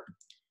controller.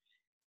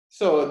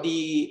 So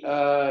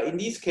in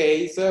this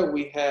case,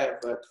 we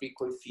have three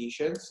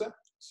coefficients.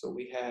 So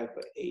we have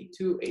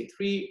A2,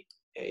 A3,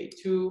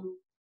 A2,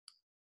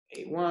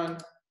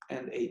 A1,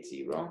 and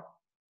A0.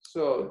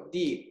 So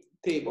the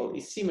table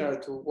is similar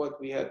to what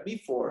we had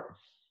before,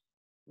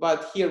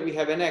 but here we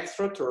have an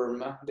extra term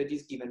that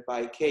is given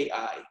by Ki.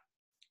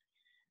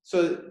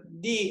 So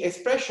the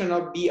expression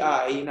of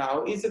Bi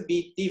now is a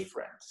bit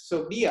different.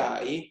 So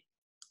B1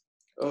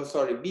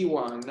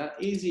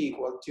 is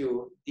equal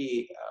to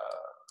the,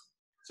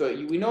 so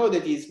we know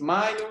that is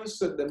minus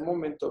the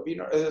moment of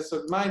inertia,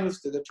 so minus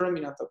the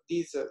determinant of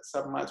this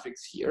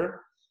submatrix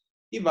here,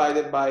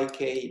 divided by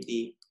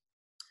Kd.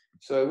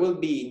 So it will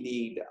be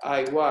indeed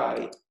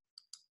Iy,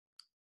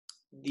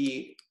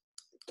 the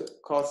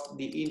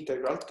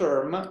integral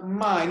term,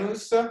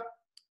 minus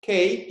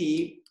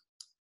Kp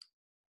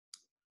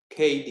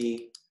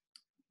Kd.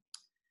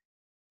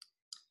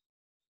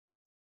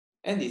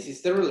 And this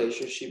is the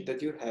relationship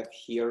that you have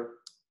here.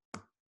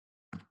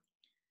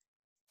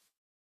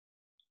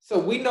 So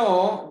we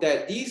know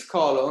that this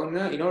column,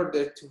 in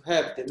order to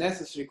have the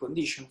necessary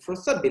condition for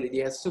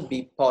stability, has to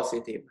be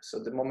positive.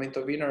 So the moment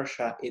of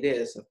inertia, it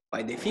is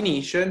by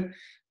definition.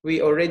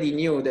 We already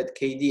knew that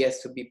Kd has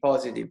to be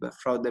positive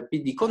from the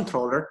PD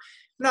controller.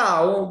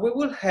 Now we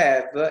will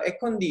have a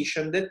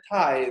condition that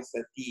ties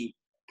the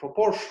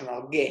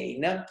proportional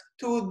gain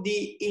to the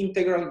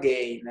integral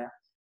gain.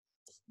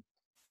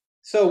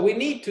 So we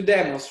need to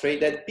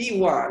demonstrate that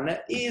B1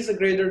 is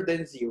greater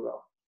than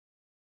 0.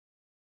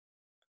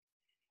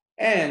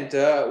 And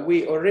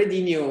we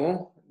already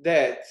knew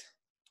that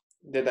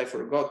I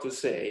forgot to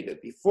say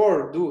that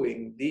before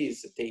doing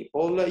this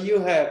table, you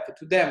have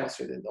to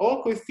demonstrate that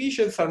all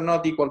coefficients are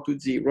not equal to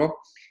 0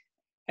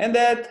 and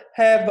that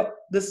have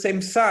the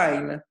same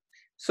sign.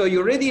 So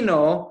you already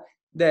know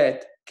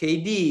that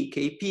Kd,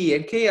 Kp,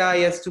 and Ki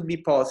has to be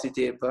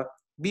positive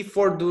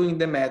before doing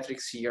the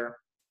matrix here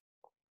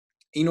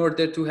in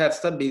order to have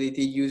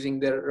stability using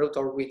the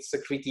Rotor-Witts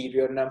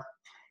criterion.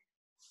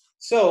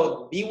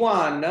 So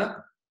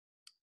B1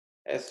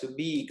 has to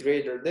be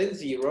greater than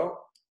 0,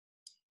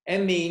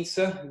 and means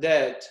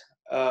that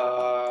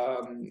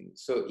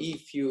so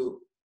if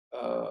you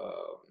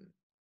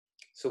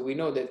so we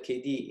know that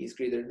Kd is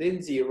greater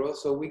than 0,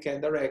 so we can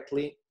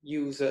directly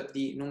use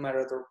the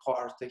numerator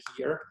part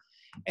here,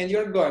 and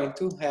you're going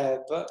to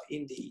have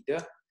indeed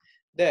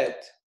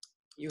that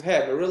you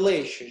have a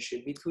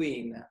relationship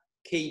between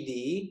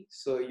Kd,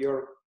 so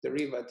your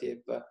derivative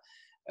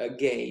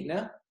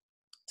gain,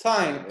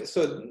 time,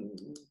 so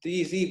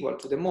this is equal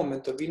to the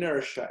moment of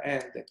inertia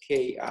and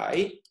Ki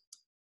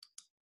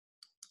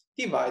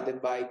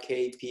divided by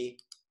Kp.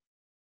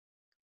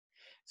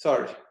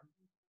 Sorry,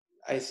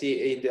 I see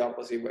it in the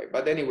opposite way,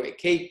 but anyway,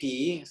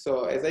 Kp,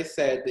 so as I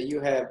said, you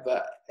have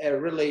a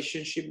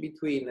relationship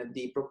between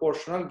the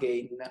proportional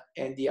gain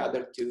and the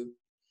other two.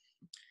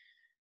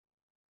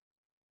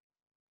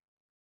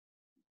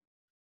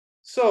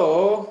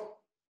 So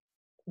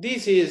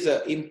this is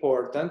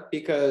important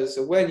because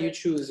when you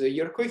choose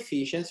your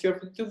coefficients, you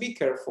have to be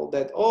careful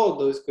that all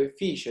those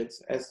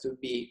coefficients has to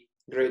be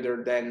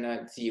greater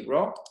than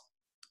 0,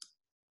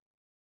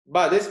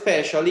 but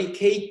especially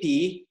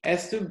Kp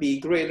has to be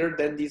greater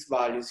than these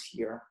values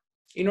here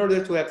in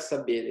order to have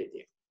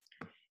stability.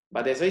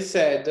 But as I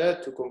said,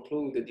 to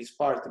conclude this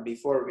part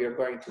before we are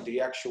going to the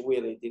reaction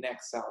wheel in the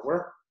next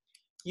hour,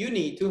 you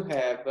need to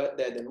have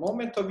that the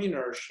moment of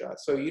inertia,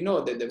 so you know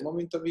that the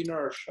moment of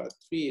inertia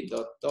 3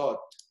 dot dot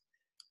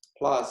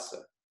plus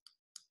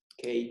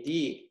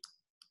Kd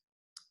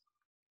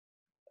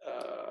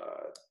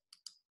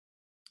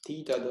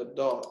theta dot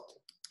dot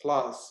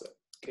plus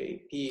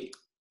Kp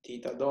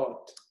theta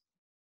dot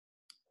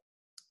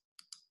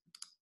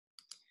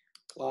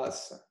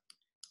plus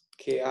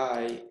Ki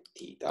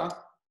theta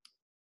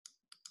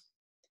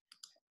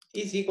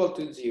is equal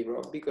to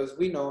 0, because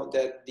we know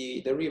that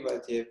the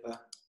derivative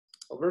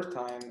over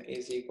time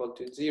is equal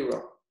to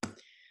 0.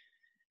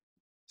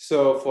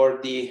 So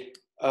for the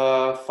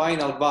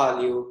final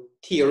value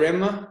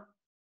theorem,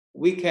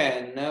 we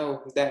can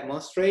now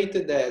demonstrate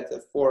that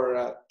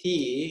for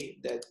t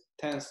that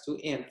tends to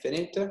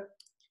infinite,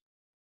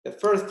 the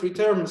first three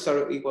terms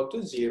are equal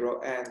to 0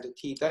 and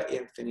theta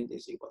infinite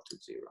is equal to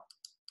 0.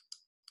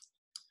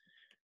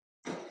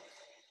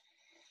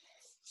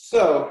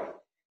 So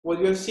what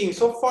we have seen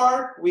so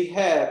far, we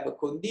have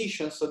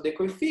conditions of the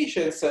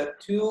coefficients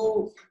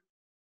to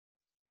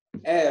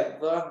have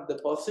the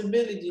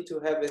possibility to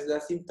have an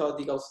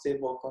asymptotical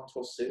stable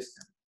control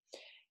system.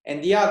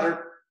 And the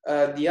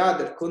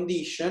other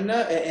condition,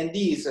 and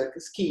this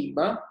scheme,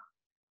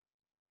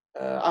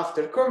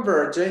 after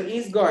convergence,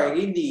 is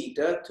going indeed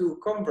to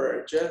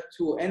converge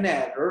to an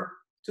error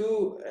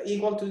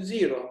equal to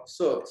 0.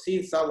 So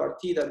since our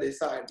theta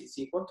desired is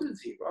equal to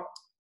 0,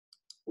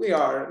 we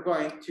are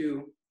going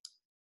to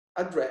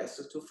address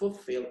to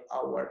fulfill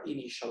our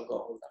initial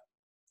goal.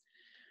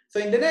 So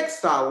in the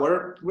next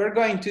hour, we're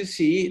going to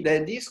see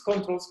that these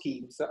control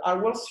schemes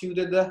are well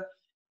suited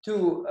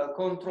to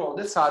control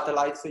the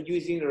satellites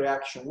using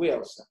reaction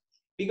wheels,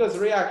 because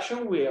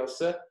reaction wheels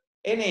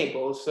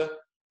enables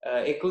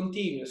a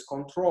continuous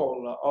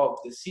control of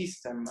the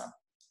system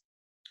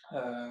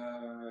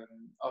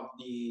of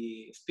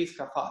the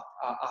spacecraft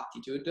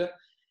attitude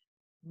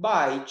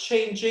by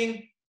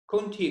changing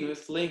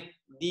continuously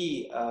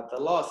the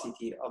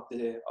velocity of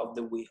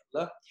the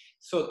wheel,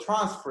 so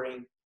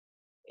transferring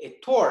a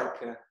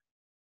torque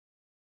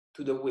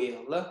to the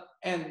wheel,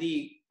 and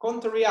the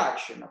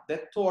counter-reaction of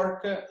that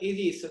torque it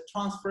is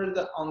transferred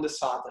on the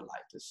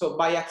satellite. So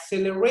by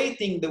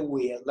accelerating the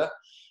wheel,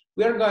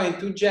 we are going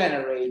to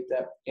generate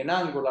an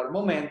angular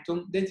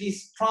momentum that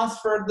is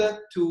transferred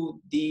to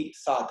the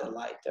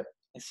satellite.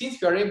 And since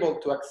we are able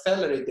to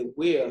accelerate the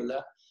wheel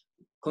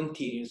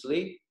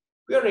continuously,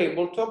 we are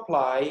able to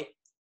apply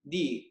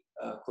the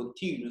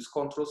continuous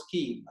control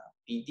scheme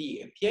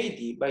PD and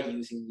PID by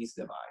using this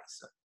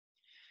device.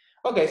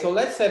 Okay, so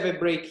let's have a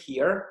break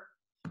here,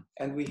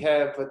 and we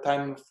have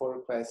time for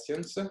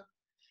questions.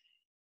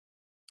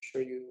 Show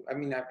you. I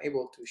mean, I'm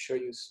able to show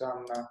you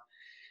some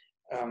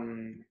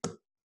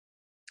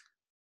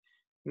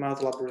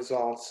MATLAB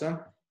results.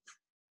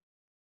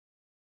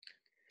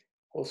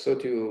 Also,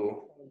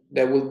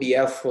 that will be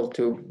helpful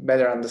to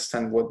better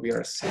understand what we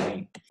are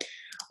saying.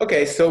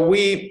 Okay, so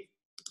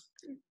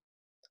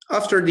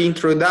after the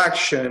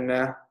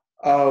introduction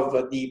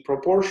of the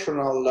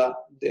proportional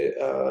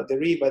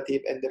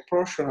derivative and the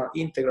proportional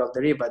integral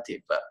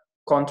derivative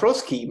control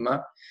scheme,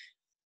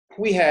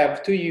 we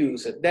have to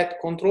use that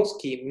control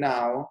scheme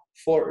now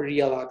for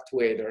real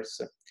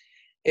actuators.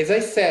 As I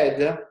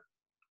said,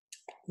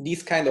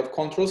 these kind of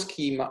control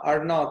scheme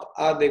are not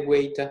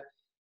adequate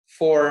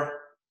for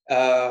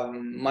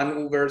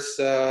maneuvers,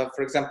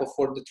 for example,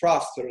 for the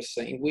thrusters,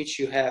 in which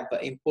you have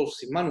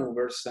impulsive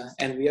maneuvers,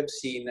 and we have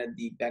seen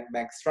the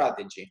bang-bang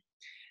strategy.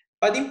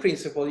 But in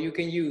principle, you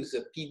can use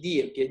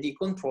PD and PID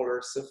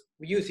controllers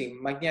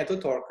using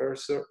magneto-torque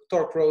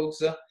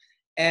rods,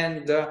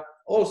 and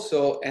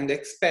also and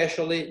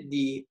especially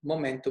the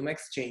momentum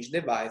exchange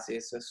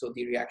devices, so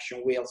the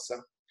reaction wheels.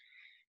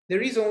 The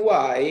reason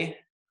why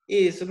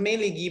is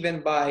mainly given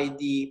by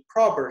the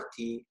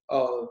property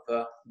of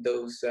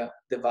those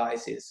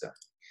devices.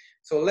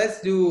 So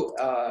let's do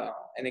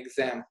an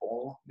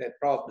example that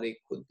probably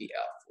could be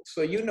helpful.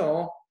 So you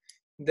know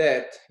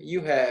that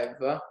you have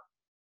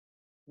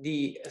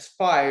the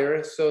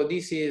spire, so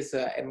this is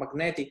a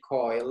magnetic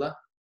coil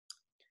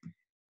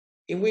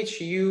in which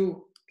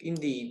you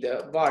indeed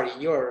vary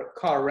your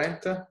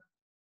current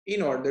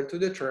in order to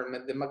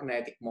determine the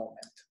magnetic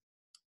moment.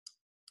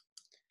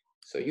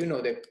 So you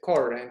know the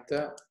current,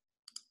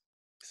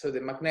 so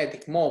the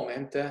magnetic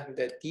moment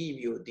that give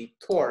you the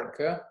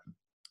torque.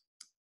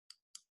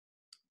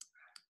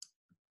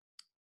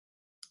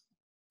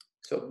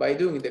 So by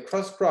doing the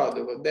cross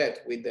product of that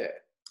with the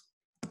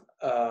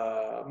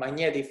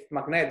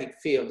magnetic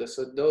field,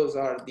 so those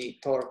are the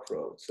torque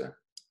rods.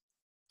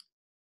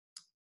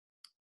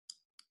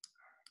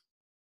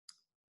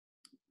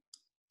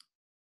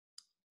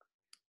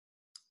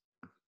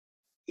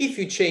 If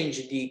you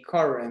change the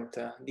current,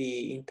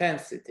 the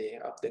intensity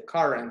of the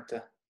current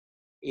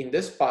in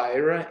the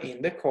spire,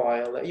 in the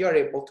coil, you are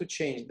able to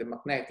change the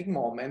magnetic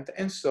moment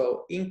and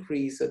so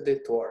increase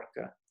the torque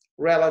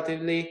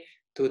relatively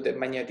to the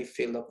magnetic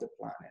field of the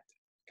planet.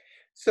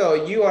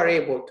 So you are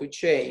able to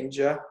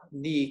change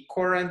the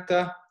current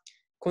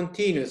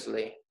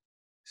continuously.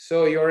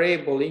 So you're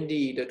able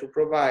indeed to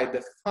provide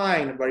a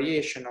fine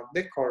variation of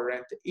the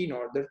current in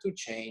order to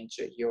change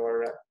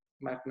your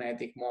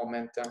magnetic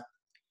moment.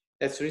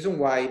 That's the reason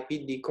why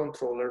PD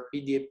controller,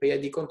 PD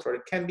PID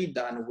controller can be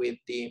done with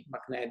the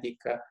magnetic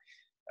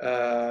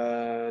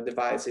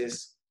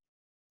devices.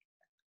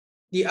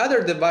 The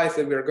other device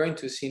that we're going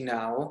to see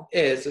now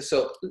is,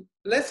 so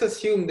let's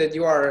assume that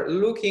you are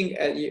looking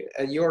at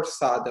your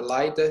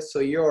satellite, so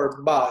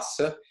your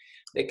bus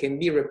that can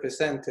be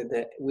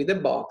represented with a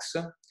box,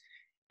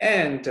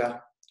 and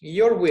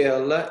your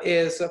wheel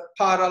is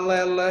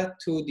parallel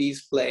to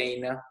this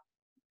plane.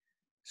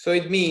 So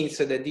it means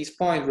that this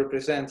point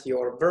represents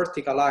your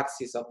vertical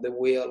axis of the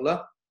wheel,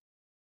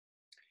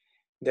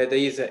 that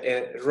is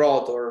a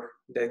rotor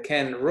that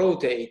can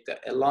rotate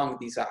along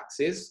this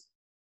axis.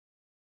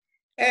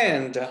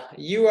 And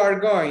you are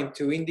going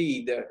to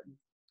indeed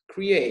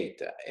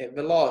create a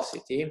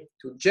velocity,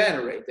 to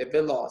generate a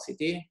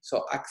velocity,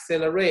 so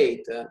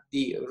accelerate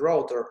the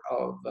rotor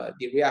of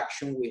the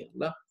reaction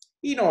wheel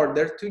in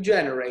order to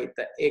generate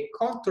a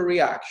counter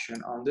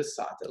reaction on the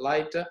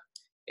satellite,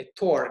 a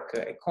torque,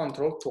 a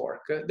control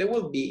torque that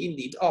will be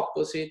indeed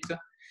opposite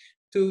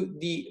to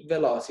the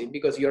velocity,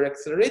 because you're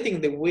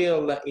accelerating the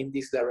wheel in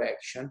this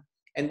direction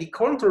and the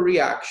counter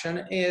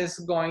reaction is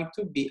going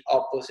to be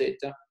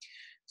opposite.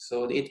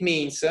 So it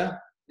means that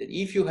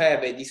if you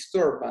have a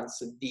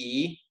disturbance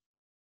D,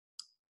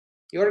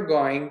 you're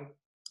going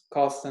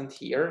constant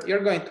here,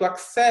 you're going to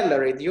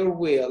accelerate your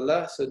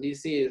wheel, so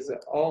this is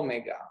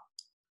omega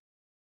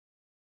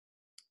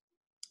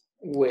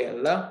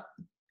wheel,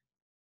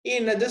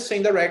 in the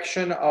same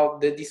direction of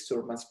the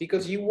disturbance,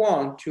 because you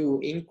want to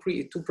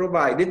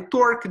provide a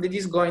torque that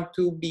is going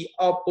to be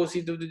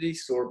opposite to the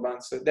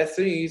disturbance. That's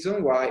the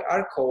reason why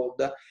are called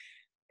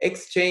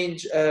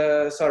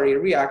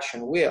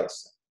reaction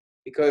wheels,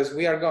 because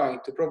we are going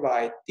to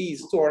provide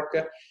this torque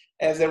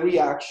as a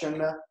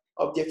reaction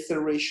of the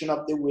acceleration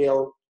of the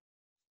wheel.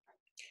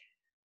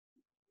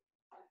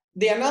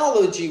 The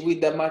analogy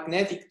with the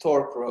magnetic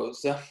torque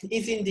rods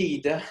is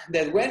indeed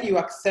that when you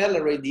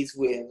accelerate this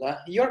wheel,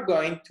 you're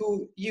going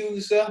to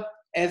use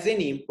as an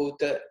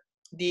input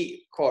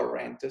the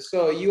current.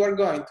 So you are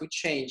going to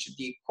change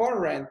the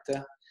current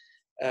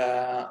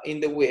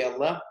in the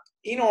wheel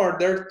in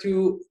order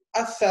to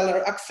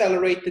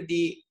accelerate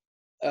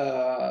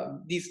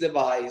this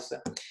device.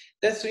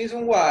 That's the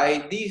reason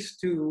why these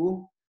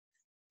two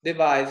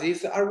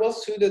devices are well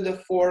suited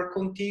for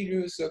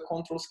continuous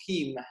control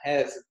scheme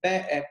as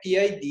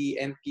PID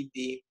and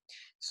PD.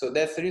 So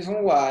that's the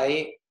reason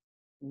why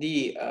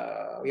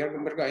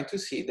we're going to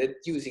see that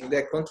using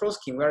the control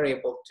scheme we're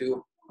able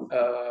to,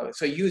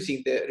 so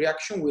using the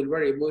reaction wheel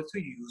we're able to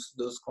use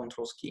those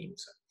control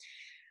schemes.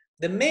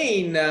 The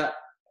main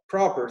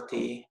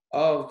property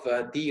of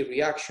the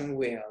reaction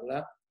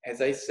wheel, as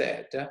I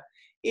said,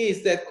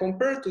 is that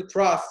compared to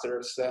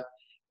thrusters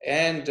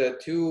and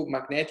to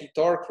magnetic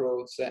torque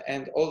rods,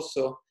 and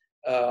also,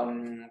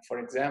 for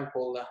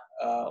example,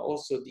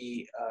 also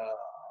the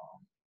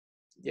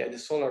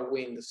solar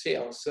wind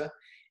sails,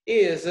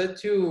 is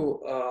to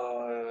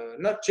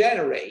not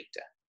generate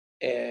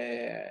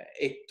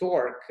a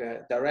torque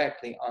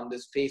directly on the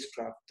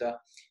spacecraft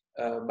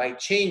by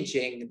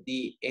changing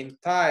the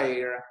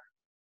entire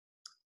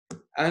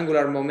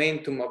angular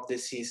momentum of the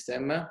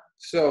system.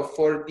 So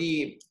for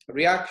the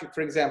reaction,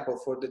 for example,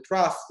 for the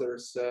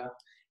thrusters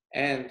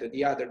and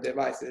the other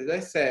devices, as I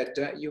said,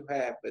 you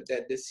have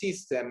that the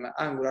system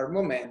angular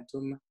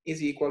momentum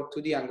is equal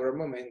to the angular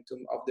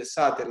momentum of the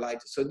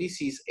satellite. So this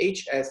is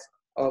HS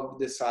of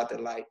the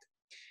satellite.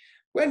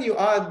 When you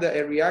add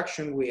a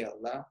reaction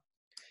wheel,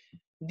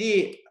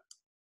 the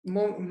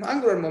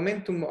angular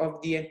momentum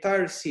of the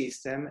entire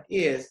system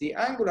is the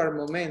angular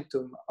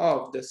momentum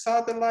of the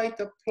satellite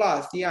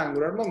plus the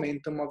angular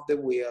momentum of the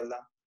wheel.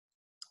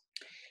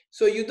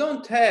 So you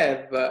don't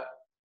have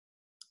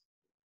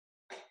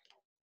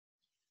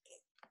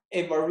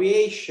a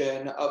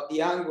variation of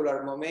the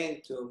angular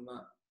momentum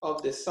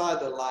of the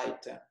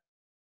satellite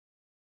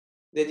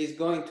that is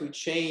going to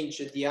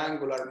change the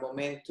angular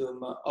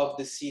momentum of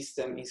the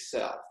system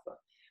itself.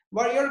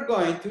 But you're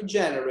going to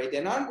generate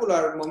an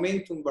angular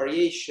momentum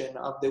variation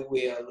of the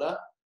wheel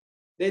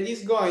that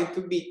is going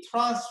to be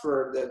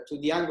transferred to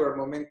the angular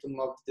momentum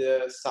of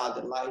the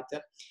satellite.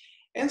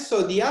 And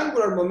so the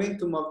angular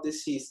momentum of the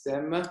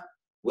system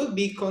will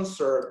be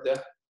conserved.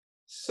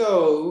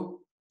 So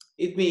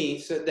it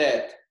means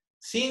that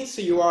since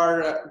you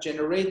are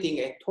generating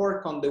a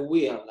torque on the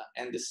wheel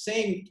and the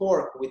same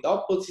torque with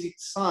opposite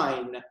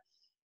sign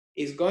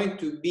is going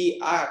to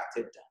be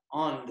acted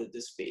on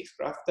the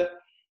spacecraft,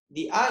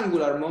 the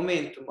angular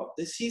momentum of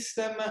the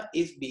system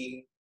is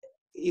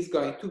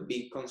going to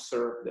be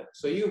conserved.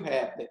 So you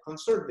have the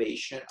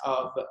conservation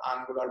of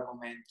angular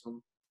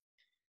momentum.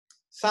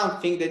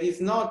 Something that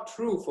is not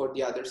true for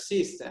the other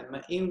system,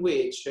 in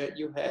which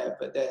you have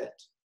that,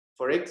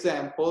 for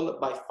example,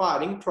 by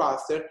firing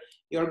thruster,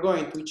 you're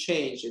going to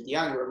change the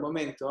angular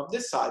momentum of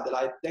the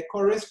satellite that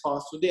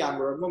corresponds to the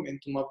angular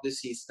momentum of the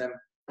system.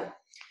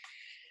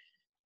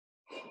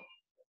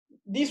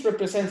 This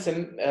represents,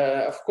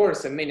 of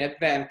course, a main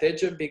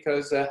advantage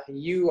because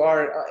you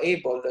are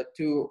able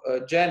to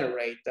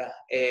generate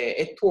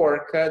a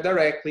torque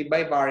directly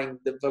by varying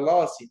the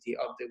velocity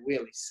of the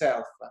wheel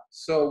itself.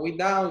 So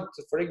without,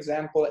 for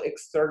example,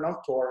 external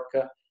torque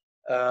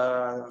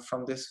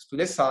from this to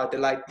the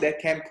satellite that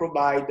can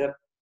provide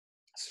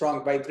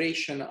strong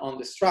vibration on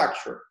the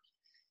structure.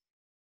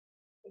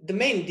 The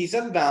main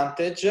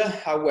disadvantage,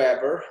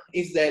 however,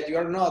 is that you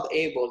are not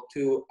able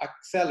to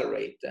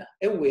accelerate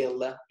a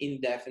wheel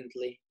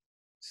indefinitely.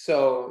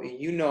 So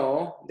you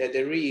know that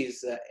there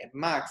is a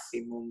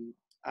maximum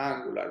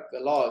angular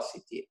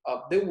velocity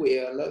of the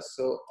wheel,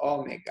 so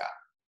omega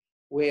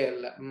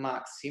wheel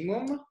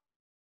maximum,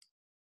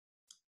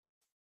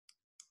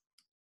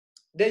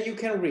 that you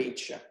can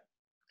reach.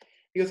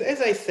 Because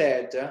as I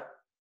said,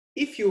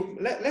 if you,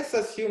 let's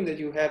assume that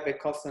you have a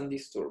constant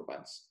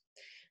disturbance.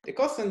 The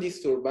constant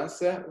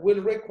disturbance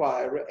will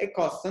require a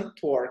constant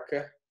torque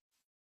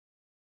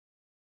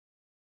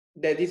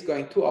that is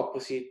going to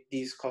opposite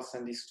this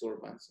constant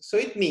disturbance. So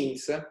it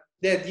means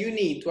that you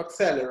need to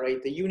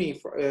accelerate,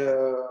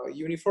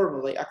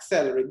 uniformly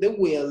accelerate the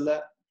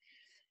wheel,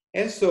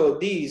 and so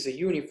this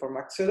uniform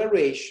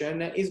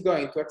acceleration is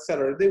going to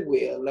accelerate the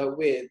wheel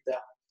with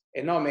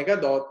an omega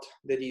dot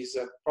that is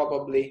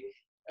probably,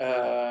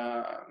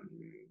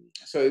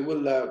 so it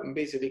will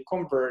basically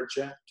converge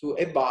to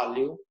a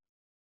value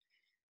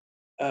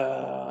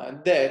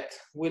that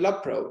will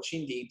approach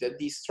indeed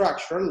the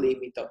structural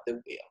limit of the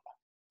wheel.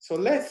 So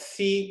let's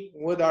see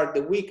what are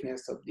the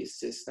weaknesses of this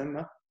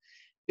system,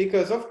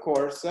 because of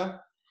course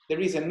there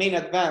is a main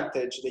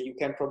advantage that you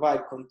can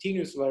provide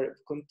continuous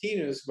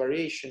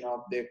variation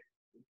of the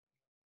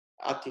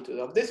attitude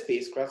of the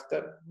spacecraft,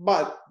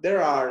 but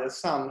there are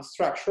some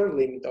structural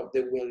limits of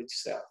the wheel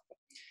itself.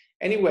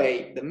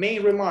 Anyway, the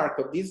main remark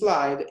of this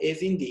slide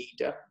is indeed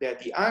that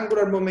the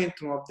angular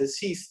momentum of the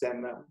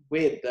system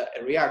with a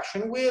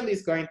reaction wheel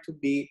is going to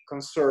be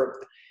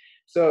conserved.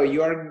 So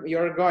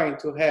you're going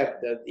to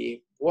have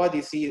what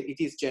it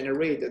is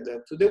generated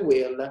to the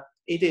wheel,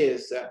 it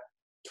is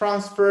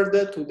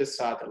transferred to the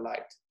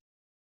satellite.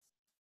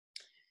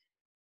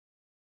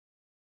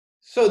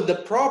 So the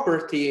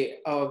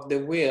property of the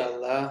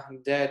wheel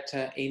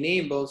that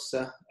enables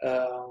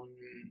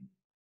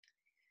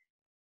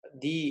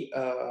the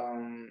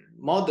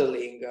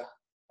modeling,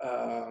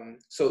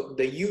 so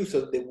the use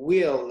of the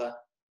wheel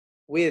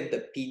with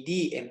the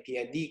PD and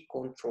PID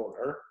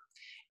controller,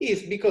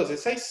 is because,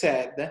 as I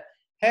said,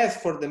 as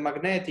for the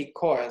magnetic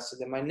coils,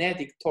 the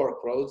magnetic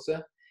torque rods,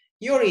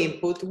 your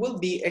input will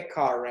be a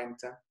current.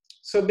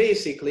 So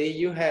basically,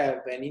 you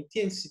have an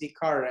intensity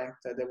current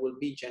that will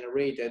be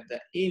generated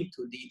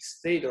into the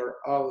stator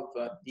of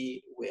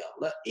the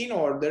wheel in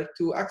order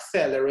to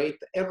accelerate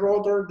a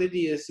rotor that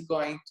is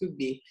going to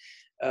be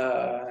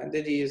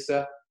that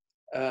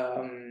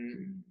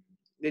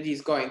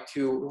is going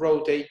to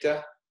rotate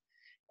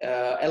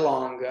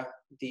along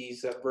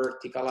these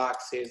vertical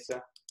axis.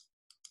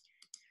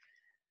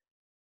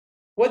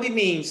 What it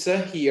means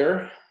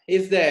here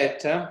is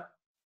that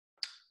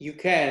you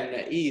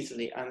can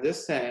easily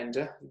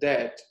understand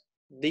that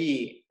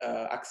the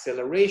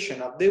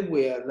acceleration of the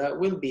wheel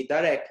will be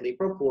directly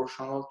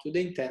proportional to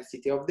the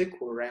intensity of the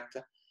current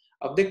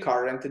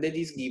that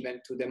is given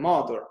to the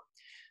motor.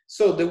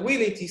 So the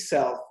wheel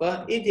itself,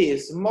 it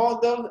is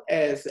modeled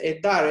as a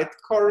direct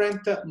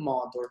current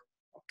motor,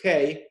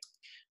 okay?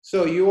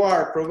 So you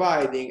are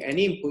providing an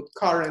input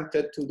current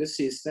to the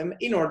system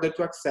in order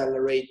to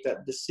accelerate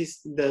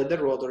the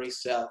rotor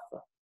itself.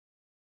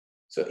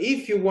 So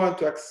if you want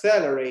to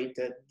accelerate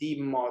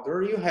the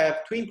motor, you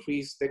have to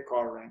increase the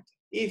current.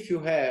 If you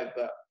have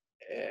a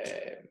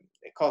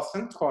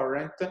constant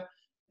current,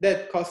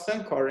 that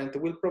constant current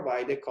will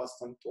provide a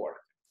constant torque.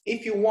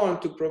 If you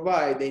want to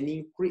provide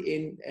an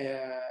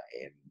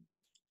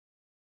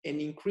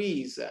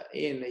increase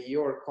in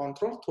your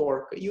control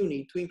torque, you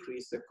need to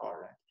increase the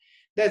current.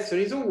 That's the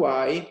reason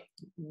why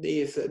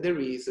there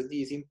is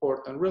this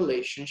important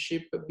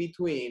relationship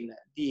between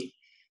the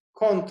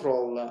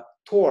control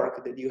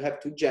torque that you have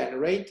to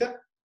generate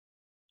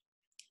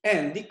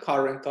and the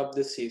current of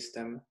the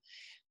system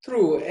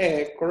through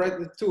a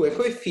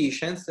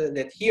coefficient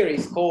that here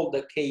is called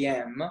the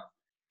Km,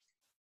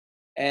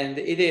 and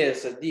it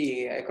is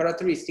the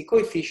characteristic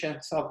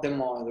coefficients of the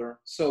motor.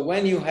 So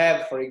when you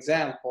have, for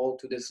example,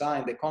 to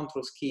design the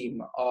control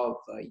scheme of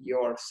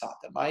your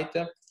satellite,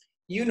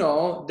 you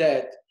know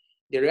that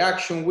the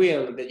reaction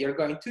wheel that you're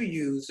going to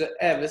use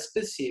have a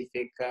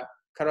specific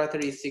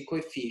characteristic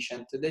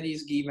coefficient that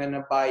is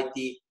given by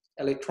the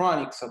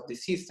electronics of the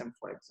system,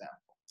 for example.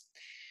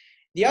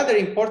 The other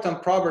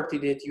important property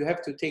that you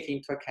have to take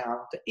into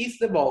account is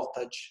the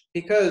voltage,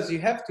 because you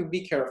have to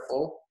be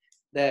careful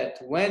that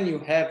when you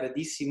have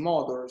DC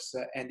motors,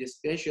 and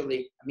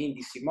especially,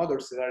 DC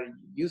motors that are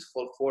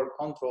useful for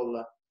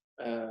control,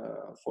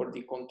 for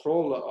the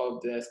control of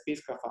the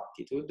spacecraft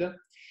attitude,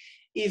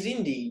 is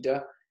indeed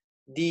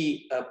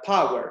the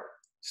power.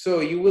 So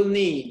you will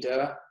need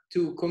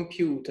to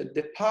compute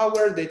the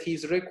power that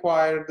is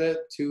required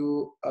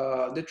to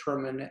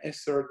determine a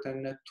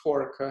certain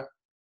torque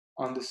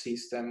on the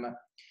system.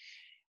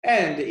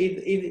 And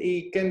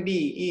it can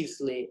be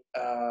easily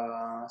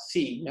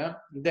seen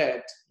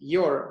that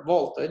your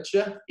voltage,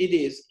 it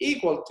is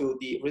equal to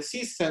the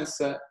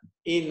resistance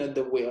in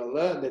the wheel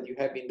that you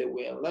have in the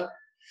wheel.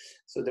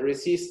 So the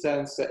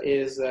resistance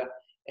is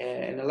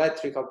an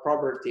electrical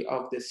property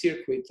of the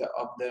circuit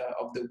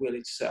of the wheel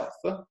itself,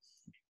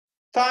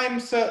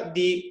 times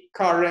the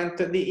current,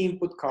 the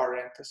input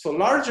current. So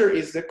larger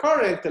is the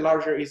current,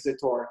 larger is the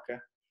torque,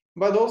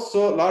 but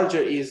also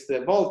larger is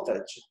the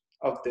voltage.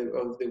 of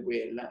the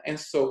will. And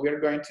so we are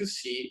going to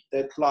see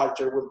that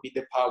larger will be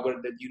the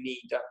power that you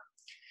need.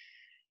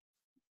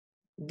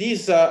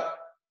 This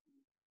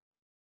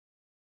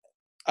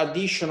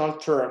additional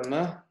term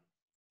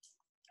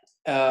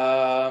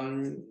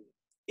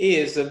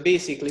is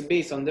basically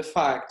based on the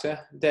fact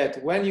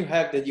that when you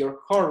have that your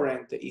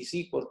current is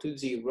equal to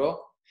 0,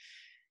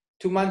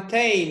 to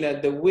maintain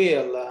the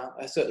wheel,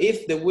 so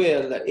if the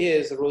wheel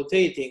is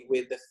rotating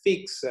with the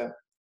fixed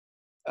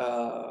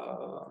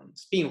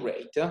spin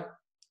rate,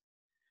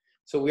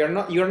 so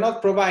you're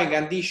not providing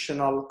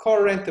additional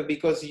current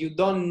because you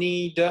don't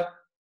need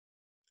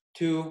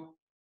to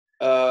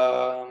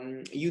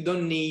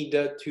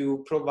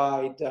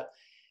provide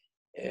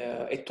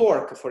a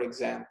torque, for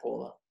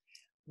example.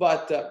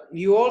 But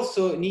you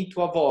also need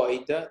to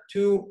avoid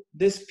to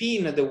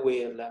spin the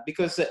wheel,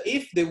 because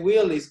if the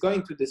wheel is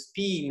going to the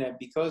spin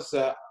because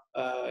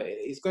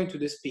it's going to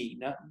the spin,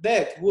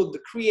 that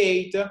would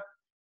create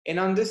an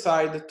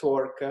undesired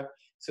torque.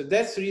 So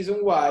that's the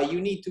reason why you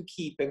need to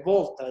keep a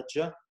voltage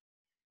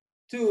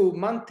to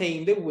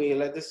maintain the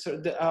wheel at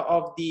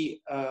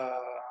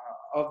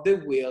of the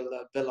wheel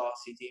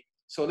velocity.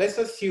 So let's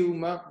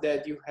assume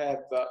that you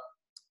have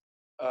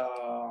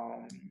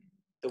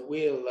the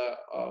wheel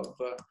of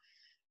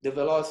the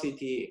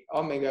velocity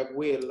omega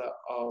wheel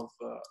of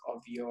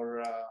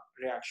your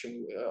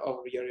reaction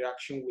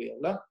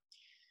wheel,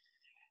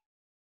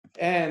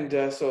 and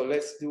so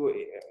let's do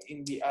it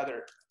in the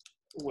other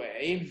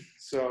way.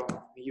 So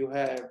you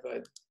have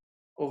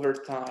over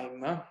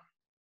time.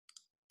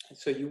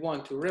 So you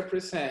want to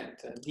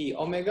represent the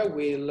omega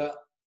wheel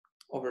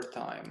over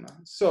time.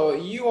 So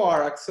you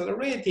are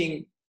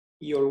accelerating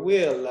your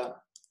wheel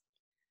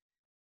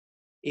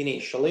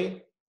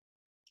initially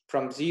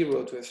from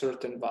 0 to a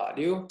certain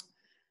value,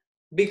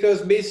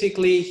 because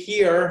basically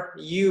here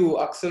you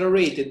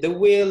accelerated the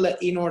wheel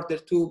in order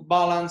to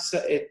balance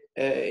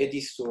a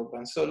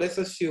disturbance. So let's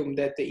assume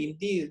that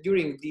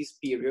during this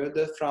period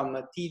from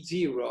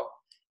T0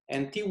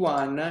 and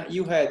T1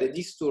 you had a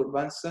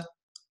disturbance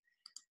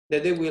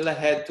that the wheel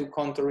had to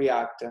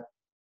counter-react.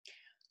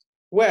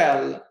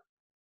 Well,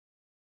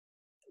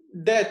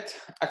 that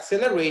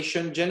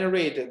acceleration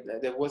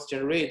that was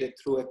generated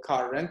through a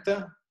current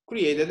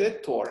created a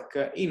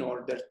torque in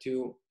order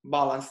to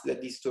balance the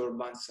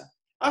disturbance.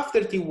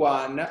 After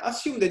T1,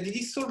 assume that the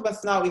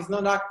disturbance now is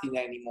not acting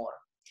anymore.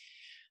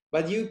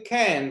 But you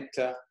can't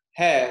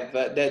have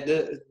that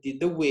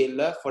the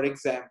wheel, for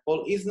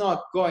example, is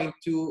not going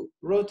to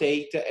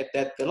rotate at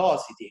that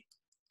velocity.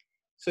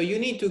 So you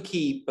need to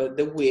keep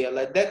the wheel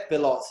at that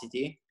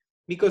velocity,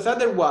 because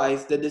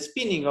otherwise the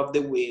spinning of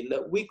the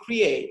wheel would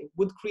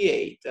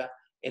create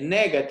a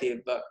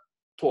negative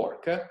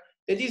torque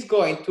that is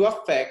going to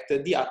affect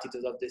the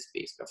attitude of the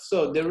spacecraft.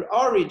 So the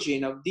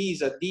origin of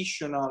this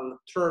additional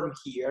term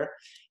here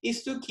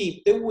is to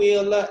keep the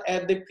wheel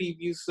at the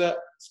previous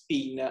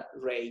spin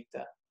rate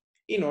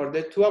in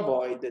order to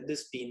avoid the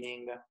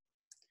spinning.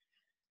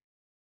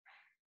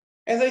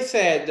 As I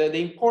said, the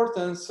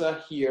importance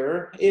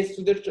here is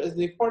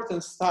the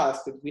importance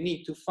task that we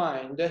need to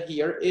find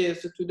here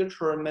is to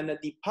determine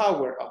the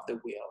power of the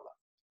wheel.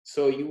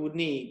 So you would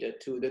need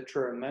to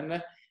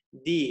determine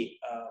the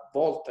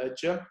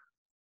voltage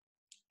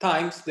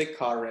times the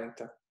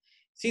current.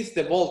 Since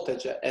the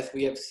voltage, as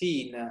we have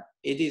seen,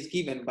 it is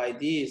given by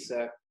this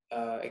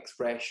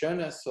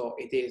expression, so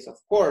it is, of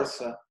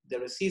course, the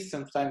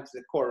resistance times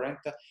the current,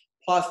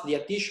 plus the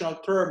additional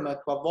term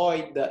to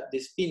avoid the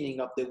spinning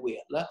of the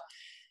wheel.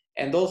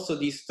 And also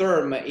this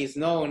term is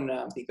known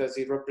because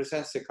it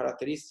represents a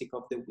characteristic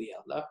of the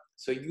wheel.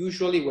 So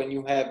usually when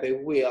you have a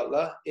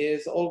wheel,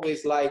 it's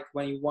always like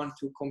when you want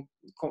to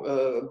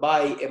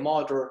buy a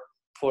motor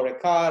for a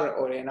car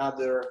or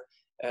another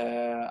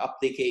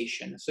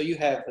application. So you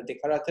have the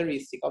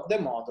characteristic of the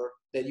motor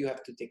that you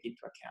have to take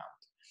into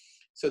account.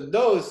 So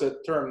those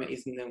term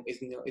is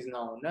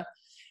known.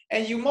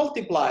 And you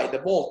multiply the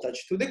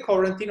voltage to the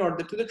current in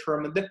order to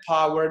determine the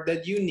power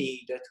that you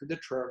need to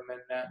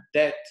determine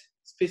that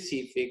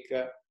specific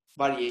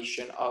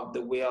variation of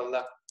the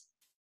wheel.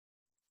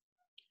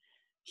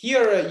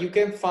 Here you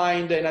can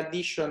find an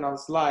additional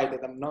slide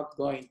that I'm not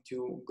going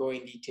to go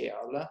in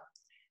detail,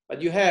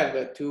 but you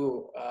have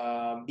to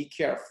be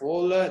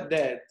careful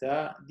that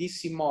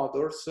DC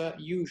motors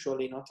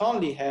usually not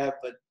only have,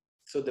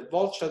 so the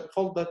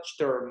voltage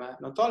term,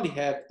 not only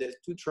have the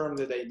two terms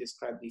that I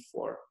described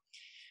before.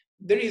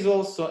 There is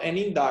also an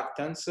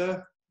inductance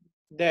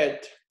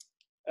that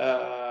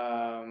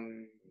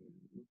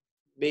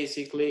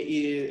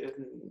basically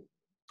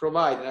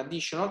provide an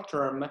additional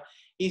term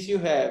if you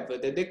have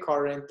that the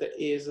current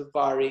is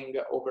varying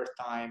over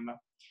time.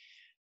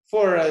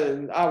 For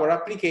our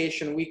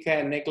application, we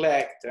can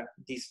neglect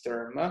this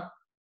term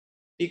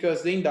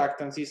because the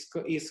inductance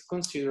is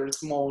considered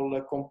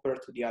small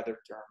compared to the other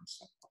terms.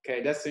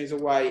 Okay, that's the reason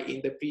why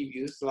in the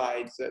previous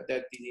slides that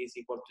it is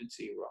equal to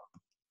 0.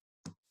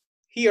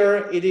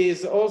 Here it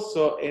is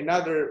also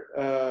another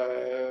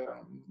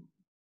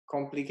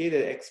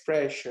complicated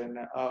expression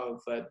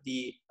of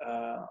the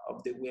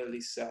wheel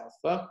itself.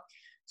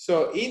 So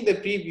in the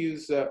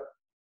previous,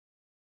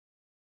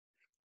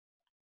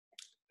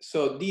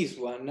 so this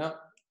one,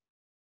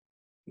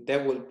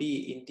 that will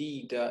be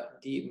indeed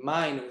the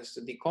minus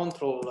the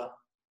control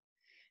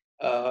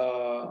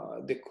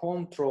that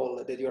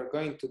you are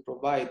going to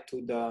provide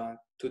to the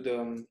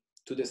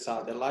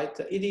satellite.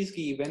 It is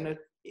given,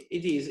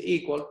 it is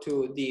equal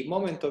to the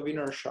moment of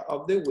inertia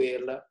of the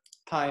wheel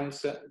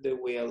times the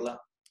wheel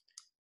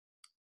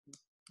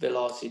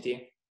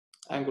velocity,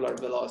 angular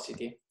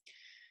velocity.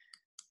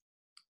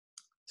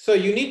 So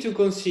you need to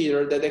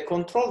consider that the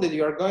control that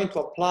you are going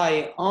to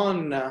apply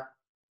on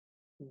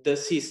the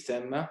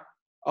system,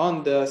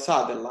 on the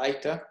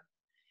satellite,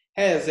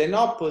 has an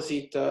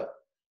opposite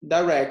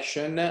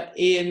direction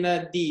in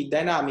the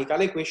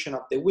dynamical equation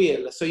of the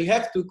wheel. So you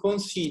have to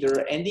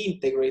consider and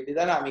integrate the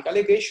dynamical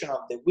equation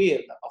of the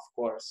wheel, of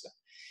course.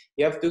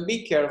 You have to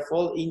be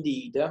careful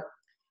indeed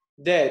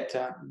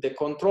that the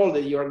control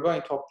that you are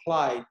going to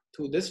apply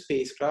to the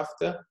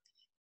spacecraft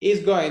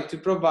is going to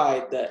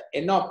provide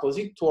an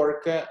opposite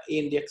torque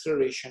in the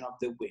acceleration of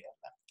the wheel.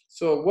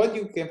 So what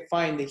you can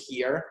find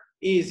here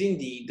is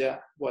indeed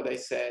what I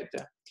said.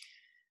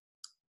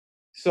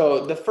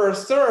 So the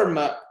first term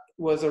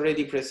was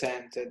already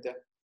presented.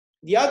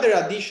 The other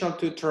additional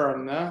two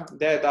terms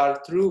that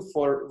are true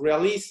for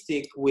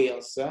realistic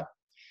wheels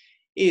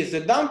is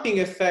the damping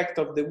effect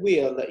of the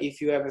wheel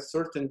if you have a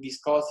certain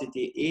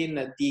viscosity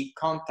in the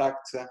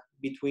contact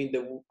between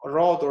the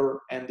rotor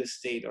and the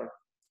stator.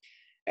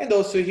 And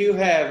also you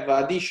have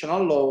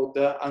additional load,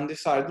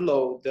 undesired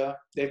load,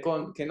 that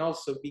can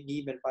also be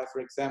given by, for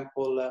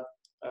example,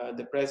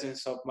 the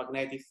presence of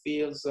magnetic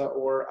fields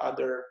or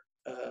other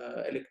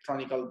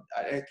electronic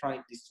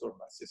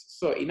disturbances.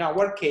 So in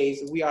our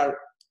case, we are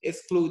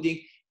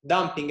excluding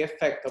damping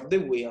effect of the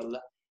wheel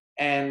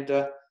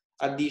and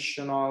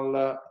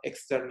additional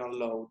external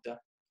load,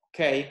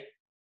 okay?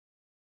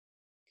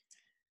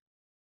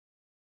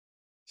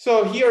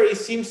 So here it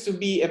seems to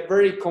be a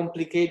very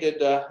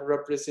complicated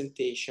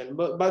representation,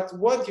 but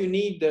what you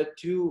need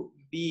to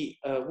be,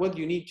 what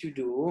you need to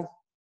do,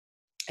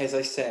 as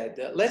I said,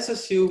 let's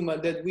assume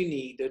that we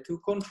need to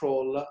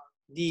control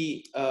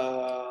the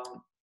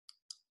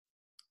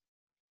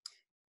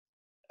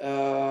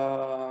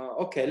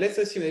okay, let's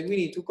assume that we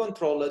need to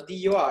control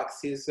the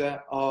y-axis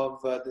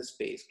of the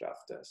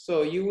spacecraft.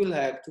 So you will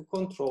have to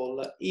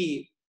control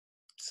E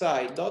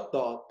psi dot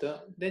dot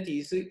that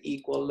is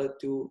equal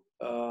to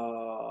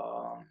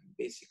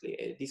basically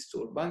a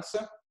disturbance,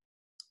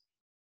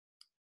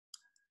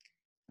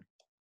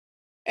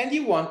 and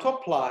you want to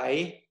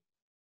apply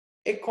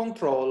a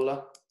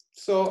control,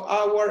 so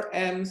our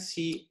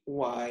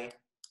MCY.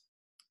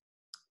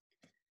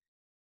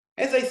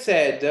 As I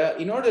said,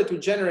 in order to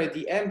generate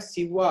the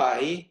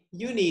MCY,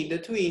 you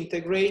need to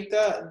integrate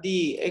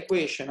the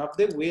equation of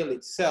the wheel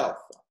itself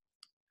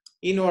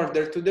in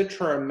order to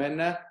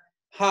determine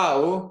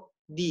how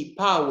the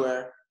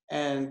power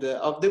and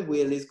of the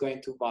wheel is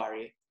going to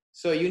vary.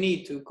 So you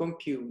need to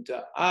compute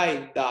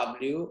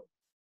IW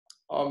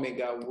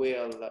omega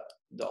wheel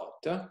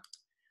dot that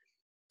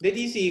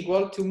is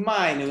equal to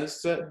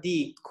minus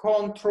the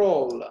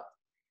control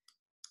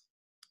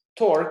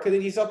torque that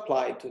is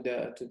applied to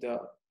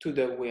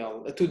the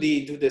wheel, to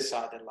the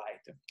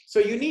satellite. So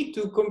you need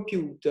to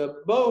compute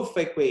both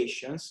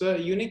equations.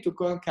 You need to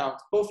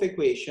count both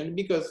equations,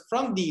 because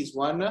from this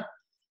one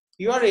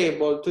you are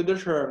able to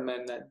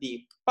determine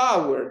the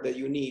power that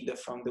you need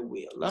from the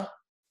wheel.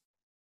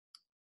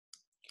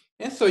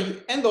 And so,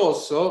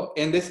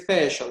 and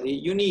especially,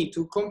 you need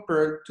to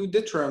compare to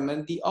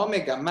determine the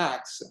omega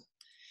max.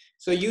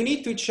 So you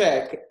need to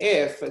check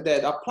if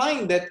that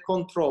applying that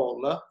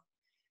control,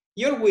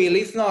 your wheel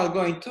is not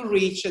going to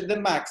reach the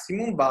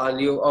maximum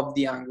value of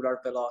the angular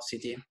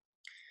velocity.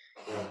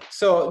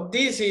 So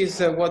this is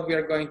what we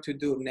are going to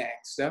do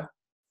next.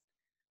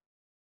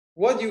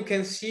 What you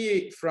can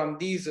see from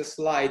this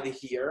slide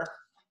here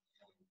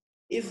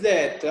is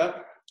that,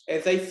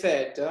 as I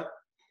said,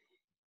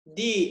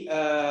 the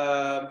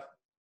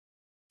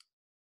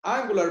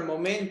angular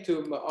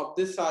momentum of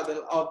the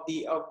saddle of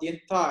the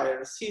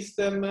entire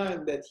system,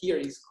 that here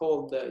is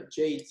called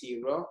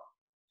J0,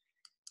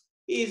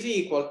 is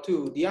equal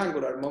to the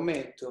angular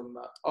momentum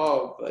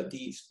of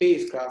the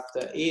spacecraft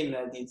in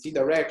the z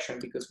direction,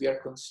 because we are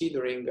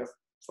considering,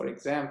 for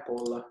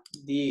example,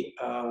 the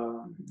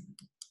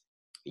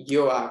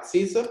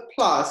y-axis,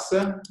 plus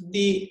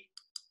the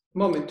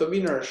moment of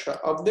inertia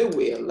of the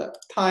wheel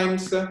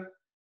times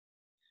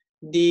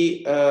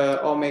the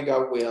omega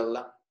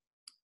wheel.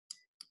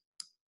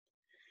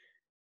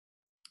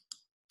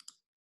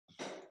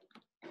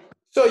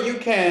 So you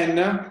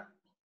can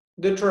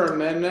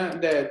determine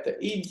that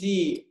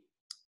Ez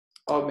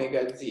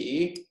omega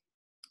z,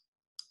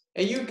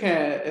 and you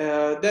can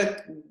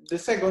that the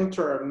second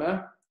term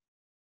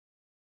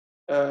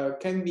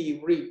can be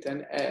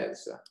written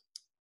as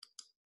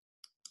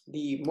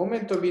the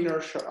moment of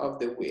inertia of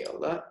the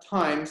wheel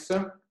times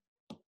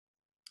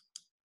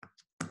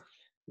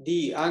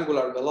the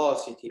angular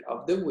velocity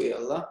of the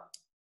wheel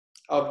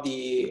of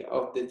the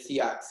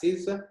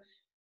z-axis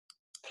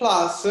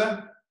plus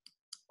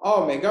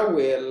omega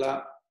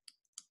will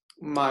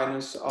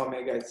minus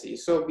omega z.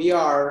 So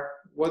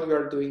what we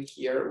are doing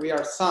here, we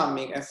are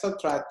summing and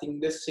subtracting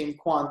the same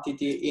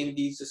quantity in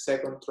this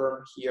second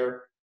term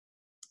here.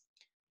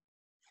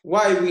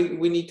 Why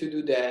we need to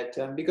do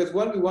that? Because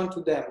what we want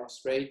to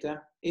demonstrate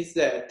is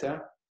that,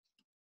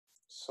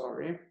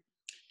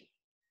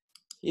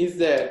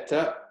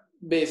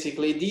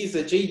 basically this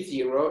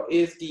J0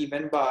 is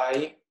given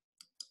by,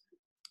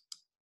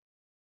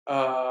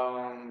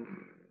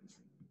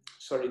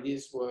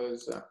 this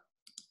was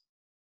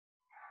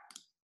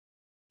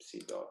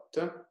C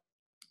dot.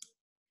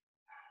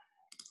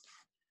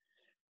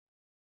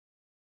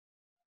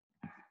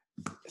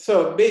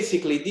 So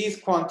basically this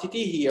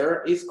quantity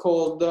here is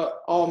called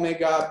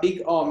omega,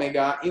 big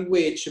omega, in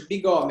which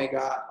big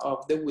omega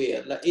of the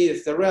wheel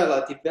is the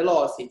relative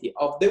velocity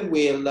of the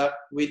wheel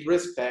with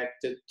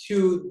respect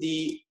to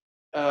the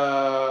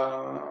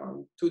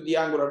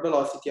angular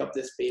velocity of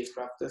the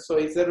spacecraft. So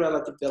it's the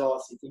relative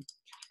velocity.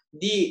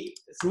 The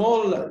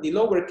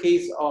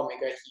lowercase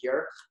omega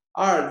here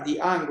are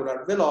the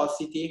angular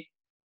velocity,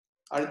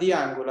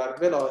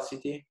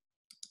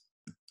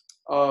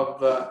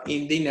 of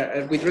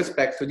with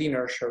respect to the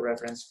inertial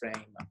reference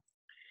frame.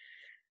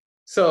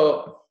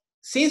 So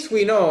since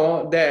we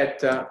know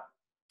that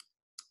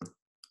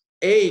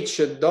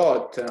h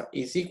dot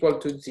is equal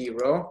to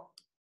 0,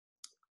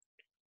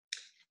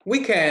 we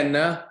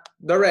can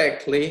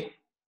directly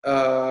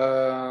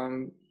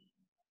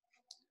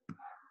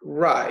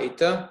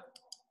write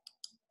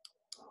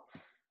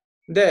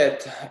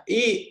that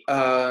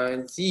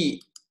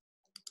z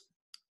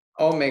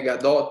omega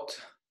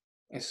dot,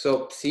 and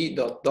so psi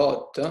dot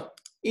dot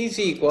is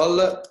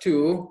equal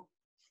to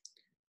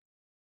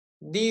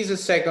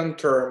this second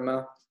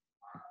term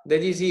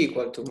that is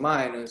equal to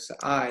minus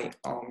I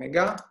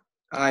omega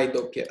I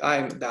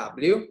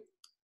w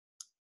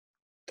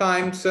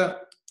times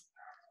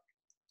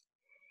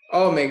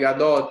omega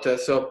dot,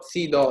 so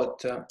psi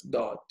dot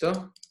dot,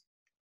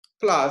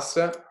 plus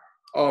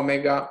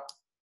omega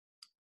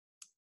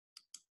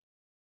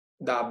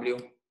w,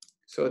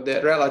 so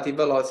the relative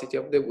velocity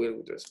of the wheel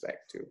with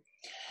respect to.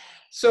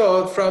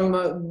 So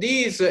from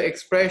this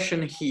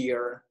expression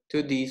here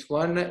to this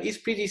one is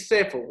pretty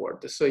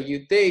straightforward. So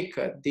you take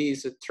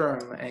this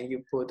term and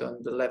you put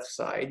on the left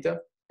side,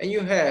 and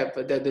you have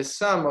that the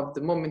sum of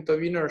the moment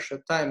of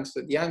inertia times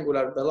the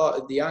angular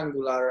velocity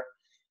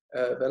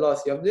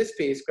of the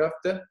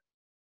spacecraft,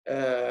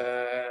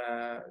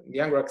 the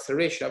angular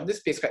acceleration of the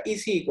spacecraft,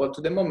 is equal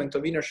to the moment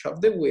of inertia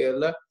of the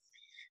wheel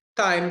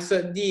times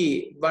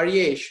the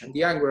variation,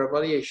 the angular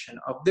variation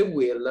of the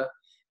wheel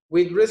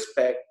with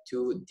respect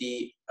to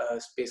the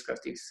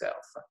spacecraft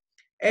itself.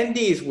 And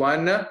this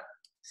one,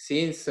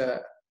 since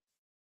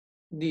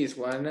this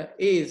one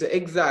is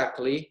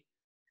exactly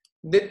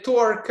the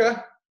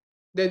torque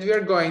that we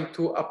are going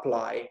to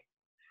apply.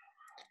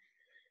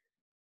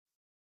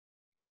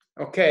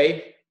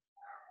 Okay?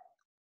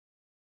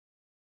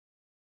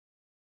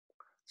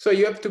 So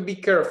you have to be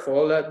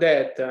careful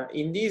that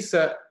in this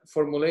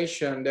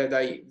formulation that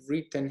I've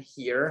written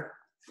here,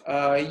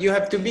 you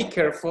have to be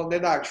careful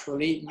that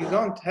actually you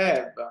don't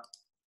have.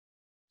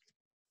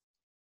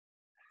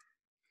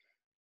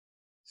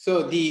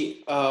 So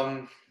the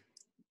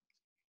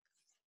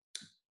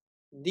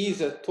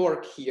this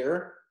torque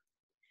here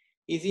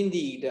is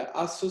indeed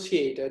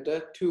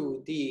associated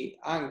to the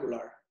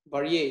angular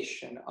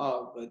variation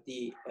of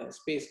the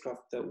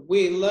spacecraft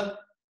wheel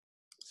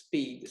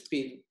speed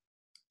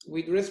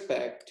with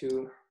respect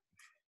to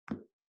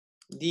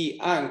the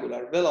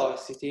angular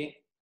velocity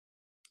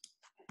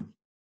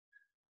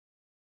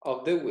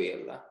of the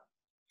wheel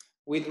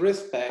with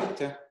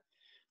respect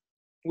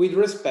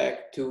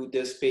to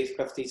the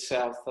spacecraft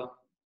itself.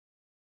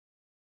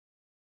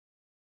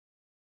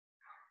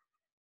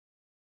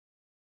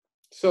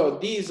 So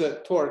this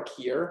torque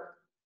here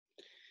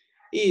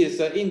is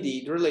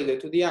indeed related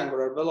to the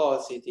angular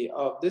velocity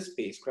of the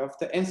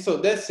spacecraft, and so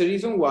that's the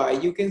reason why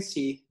you can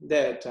see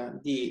that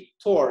the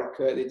torque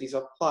that is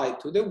applied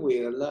to the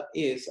wheel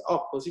is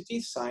opposite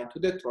in sign to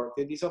the torque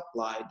that is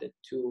applied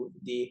to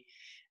the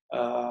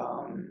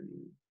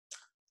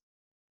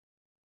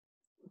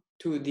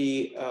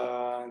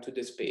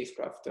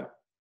spacecraft.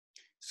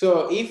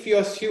 So if you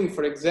assume,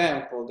 for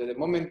example, that the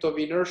moment of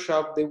inertia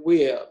of the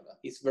wheel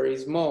is very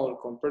small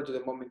compared to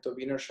the moment of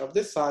inertia of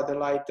the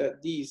satellite,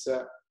 this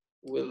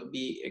will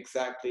be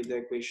exactly the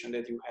equation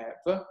that you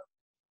have.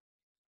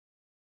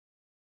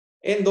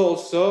 And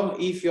also,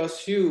 if you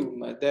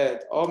assume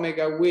that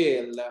omega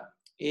wheel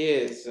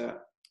is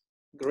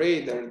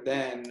greater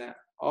than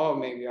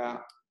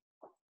omega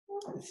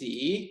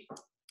z,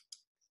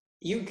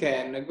 you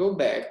can go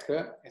back,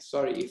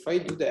 sorry if I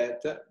do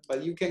that,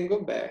 but you can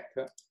go back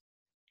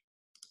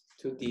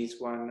to this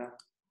one.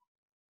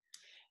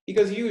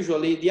 Because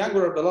usually the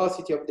angular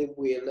velocity of the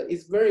wheel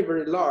is very,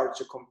 very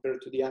large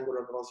compared to the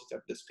angular velocity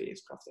of the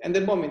spacecraft. And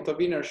the moment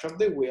of inertia of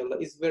the wheel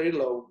is very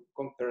low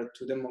compared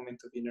to the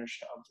moment of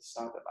inertia of the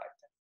satellite.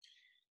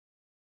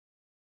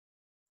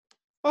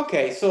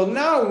 Okay, so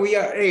now we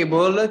are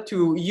able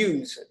to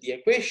use the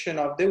equation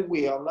of the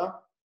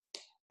wheel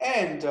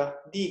and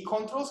the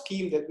control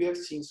scheme that we have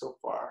seen so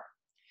far.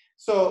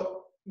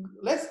 So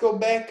let's go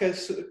back to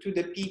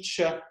the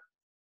pitch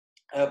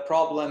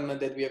problem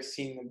that we have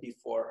seen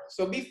before.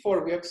 So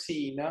before we have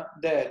seen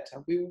that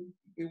we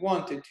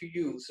wanted to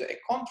use a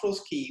control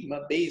scheme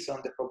based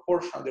on the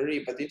proportional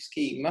derivative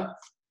scheme.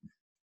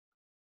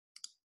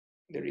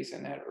 There is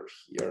an error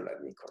here,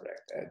 let me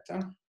correct that.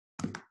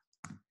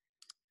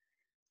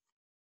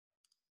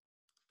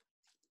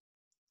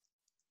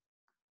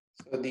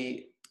 So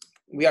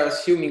we are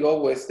assuming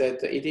always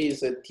that it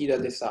is theta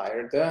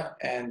desired,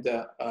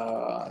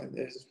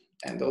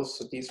 and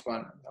also this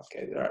one.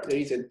 Okay, there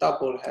is a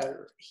double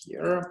error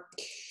here.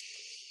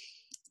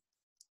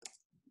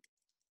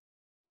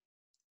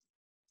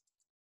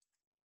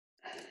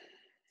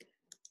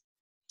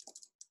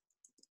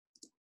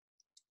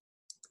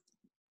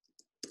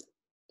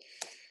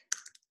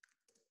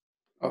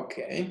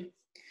 Okay.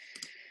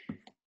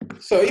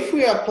 So if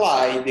we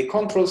apply the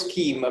control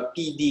scheme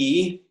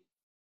PD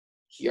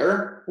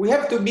here, we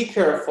have to be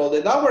careful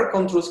that our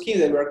control scheme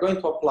that we are going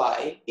to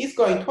apply is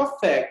going to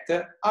affect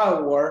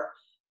our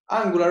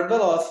angular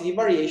velocity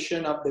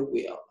variation of the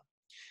wheel.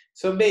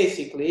 So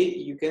basically,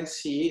 you can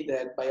see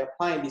that by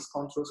applying this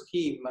control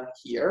scheme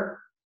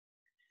here,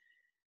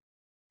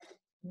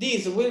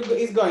 this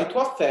is going to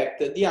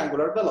affect the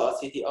angular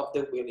velocity of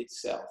the wheel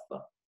itself.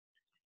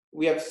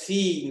 We have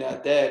seen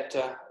that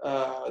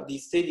the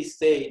steady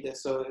state,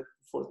 so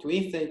to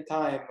infinite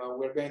time,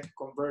 we're going to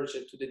converge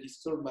to the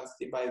disturbance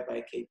divided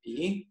by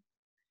Kp.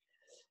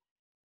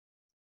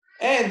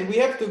 And we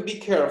have to be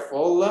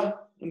careful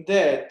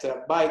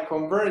that by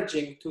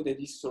converging to the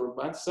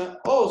disturbance,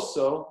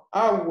 also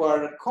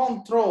our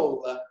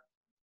control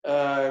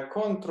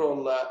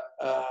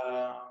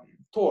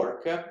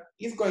torque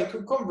is going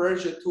to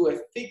converge to a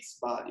fixed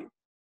value.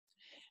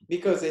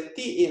 Because at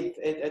t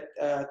infinite,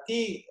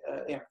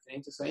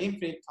 so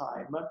infinite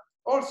time,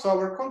 also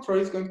our control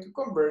is going to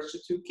converge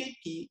to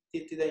Kp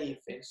theta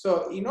infinite.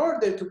 So in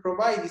order to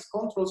provide this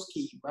control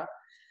scheme,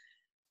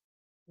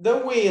 the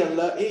wheel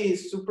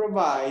is to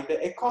provide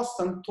a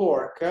constant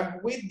torque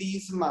with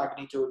this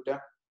magnitude.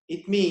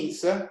 It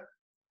means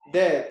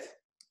that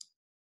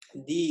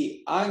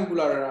the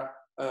angular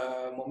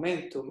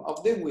momentum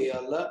of the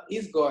wheel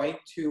is going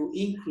to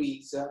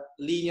increase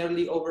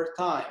linearly over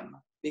time,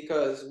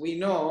 because we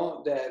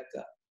know that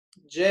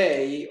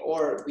J,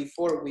 or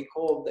before we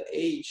called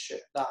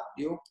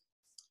HW,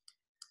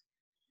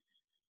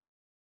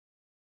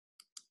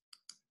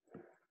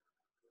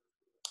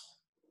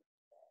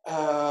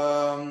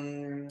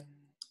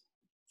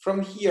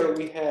 from here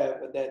we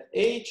have that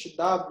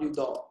HW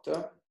dot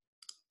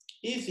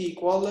is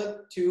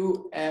equal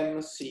to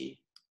MC.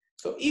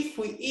 So if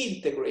we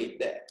integrate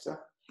that,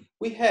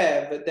 we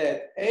have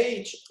that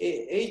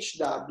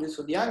HW,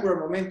 so the angular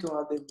momentum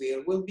of the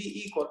wheel, will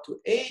be equal to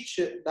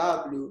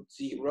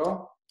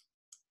HW0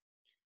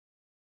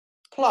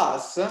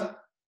 plus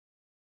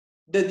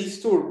the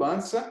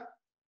disturbance,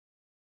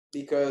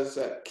 because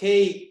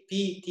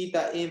Kp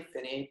theta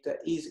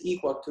infinite is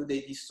equal to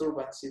the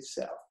disturbance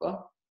itself,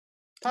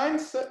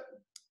 times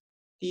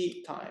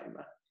t time.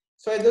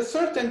 So at a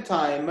certain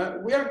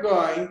time, we are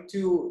going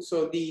to,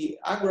 so the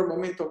angular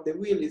momentum of the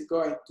wheel is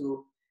going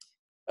to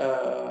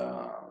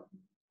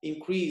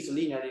increase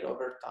linearly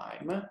over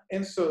time.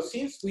 And so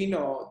since we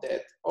know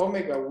that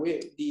omega wheel,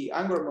 the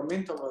angular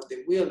momentum of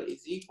the wheel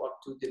is equal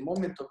to the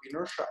moment of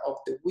inertia of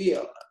the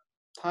wheel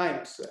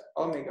times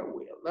omega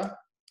wheel,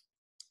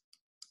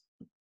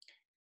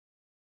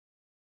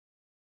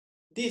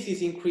 this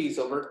is increased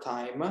over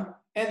time,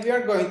 and we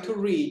are going to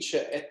reach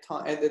at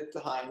the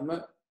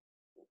time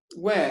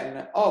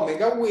when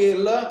omega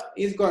wheel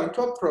is going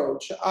to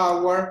approach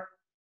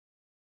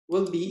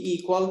will be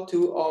equal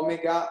to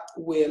omega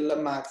wheel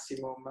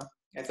maximum.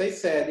 As I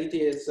said, it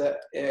is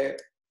a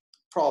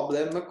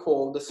problem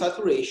called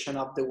saturation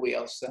of the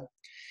wheels.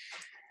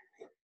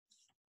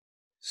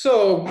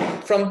 So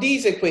from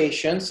these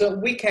equations,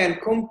 we can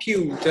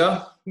compute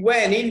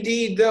when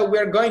indeed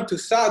we're going to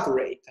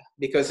saturate,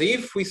 because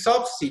if we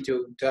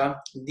substitute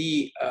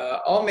the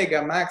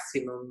omega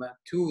maximum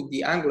to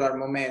the angular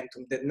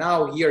momentum that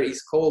now here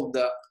is called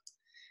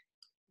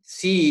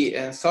C,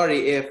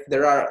 sorry if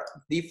there are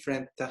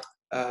different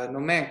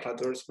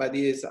nomenclatures, but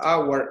it is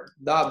our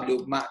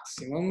W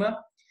maximum.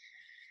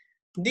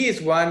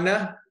 This one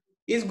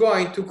is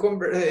going to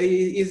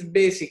is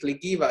basically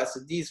give us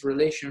this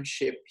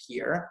relationship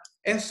here.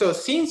 And so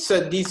since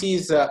this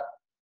is a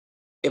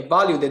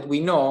value that we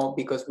know,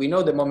 because we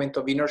know the moment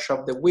of inertia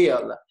of the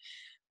wheel,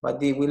 but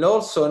we will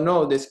also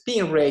know the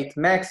spin rate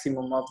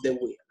maximum of the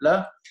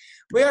wheel,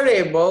 we are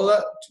able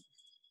to,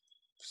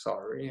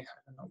 sorry, I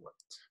don't know what.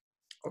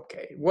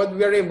 Okay, what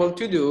we are able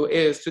to do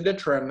is to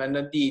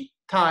determine the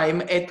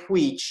time at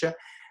which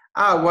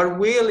our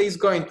wheel is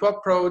going to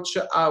approach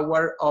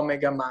our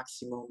omega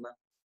maximum.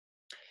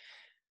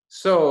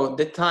 So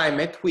the time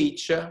at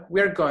which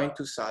we are going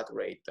to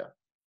saturate.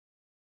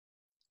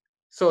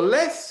 So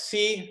let's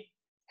see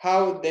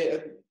how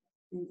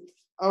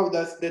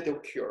does that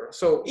occur.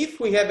 So if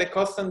we have a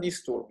constant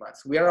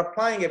disturbance, we are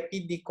applying a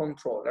PD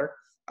controller.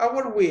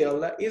 our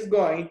wheel is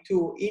going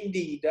to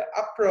indeed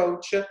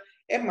approach a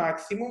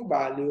maximum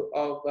value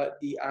of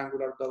the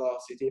angular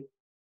velocity.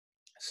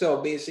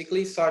 So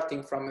basically,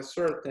 starting from a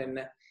certain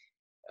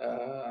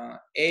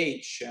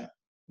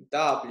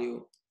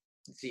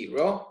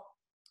HW0,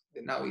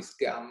 that now is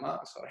gamma,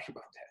 sorry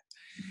about that,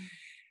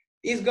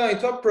 is going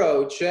to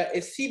approach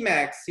a C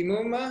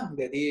maximum,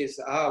 that is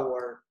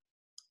our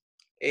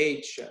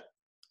HW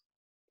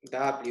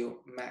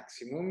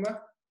maximum,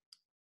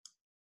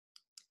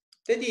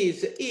 that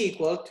is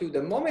equal to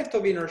the moment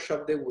of inertia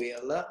of the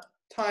wheel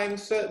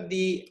times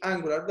the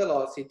angular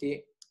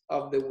velocity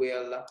of the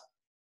wheel.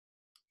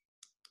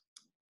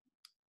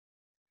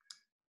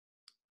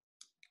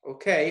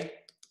 Okay?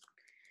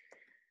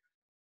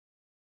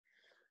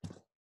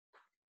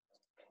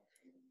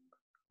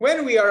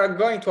 When we are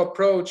going to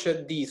approach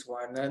this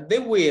one, the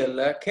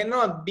wheel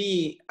cannot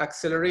be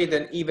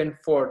accelerated even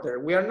further.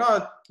 We are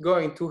not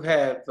going to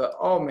have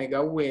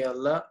omega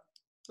wheel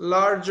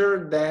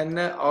larger than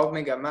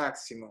omega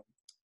maximum.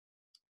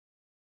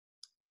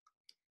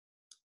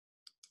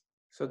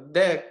 So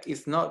that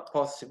is not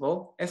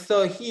possible. And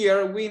so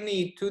here we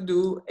need to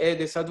do a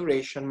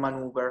desaturation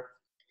maneuver.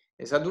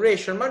 A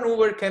desaturation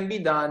maneuver can be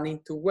done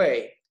in two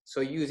ways. So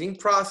using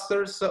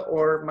thrusters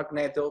or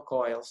magnetic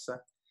coils,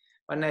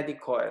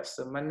 magnetic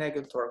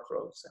torque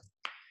rods.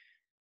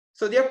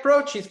 So the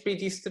approach is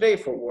pretty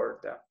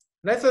straightforward.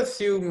 Let's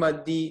assume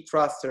the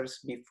thrusters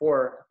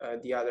before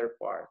the other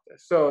part.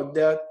 So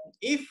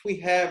if we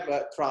have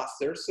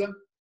thrusters,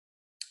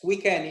 we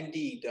can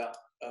indeed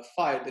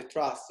fire the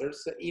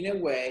thrusters in a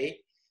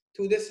way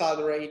to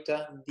desaturate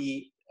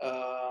the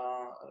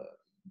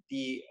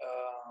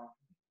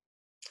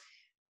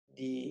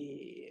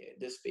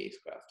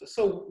spacecraft.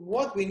 So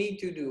what we need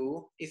to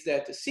do is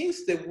that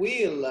since the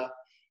wheel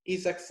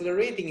is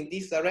accelerating in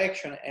this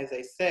direction, as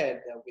I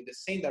said, with the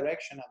same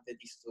direction of the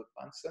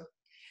disturbance,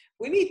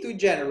 we need to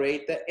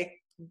generate a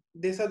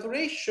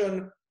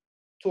desaturation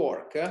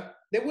torque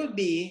that will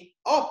be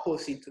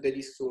opposite to the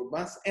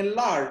disturbance and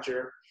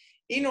larger,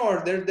 in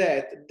order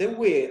that the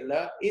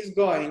wheel is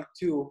going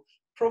to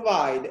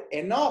provide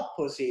an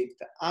opposite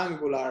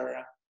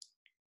angular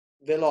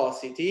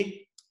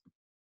velocity,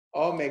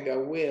 omega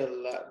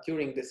wheel,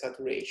 during the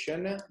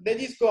saturation,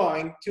 that is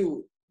going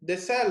to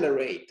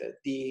decelerate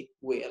the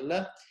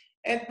wheel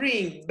and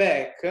bring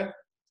back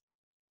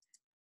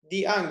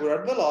the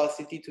angular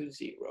velocity to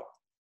 0.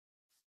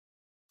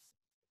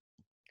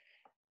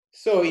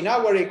 So in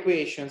our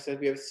equations that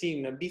we have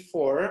seen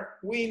before,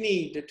 we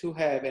need to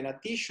have an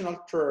additional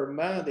term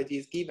that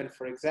is given,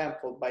 for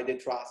example, by the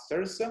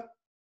thrusters.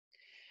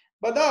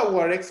 But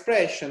our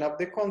expression of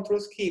the control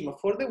scheme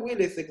for the wheel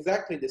is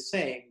exactly the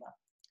same.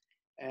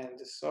 And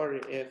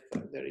sorry if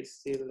there is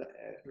still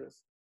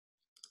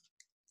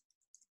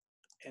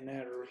an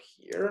error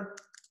here.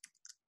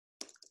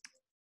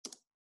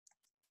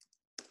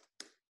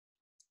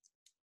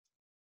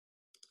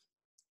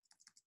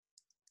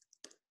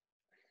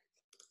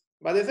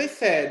 But as I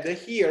said,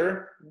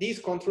 here, this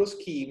control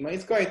scheme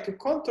is going to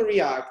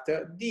counteract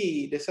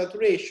the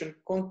desaturation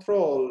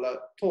control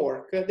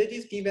torque that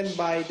is given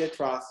by the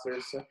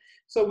thrusters.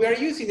 So we are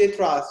using the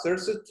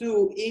thrusters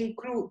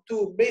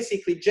to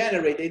basically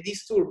generate a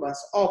disturbance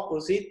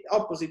opposite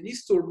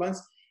disturbance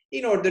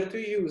in order to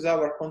use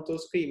our control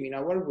scheme in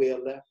our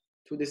wheel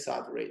to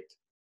desaturate.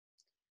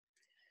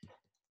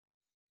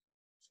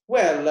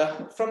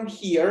 Well, from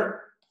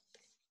here,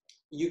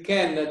 you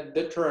can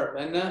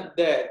determine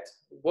that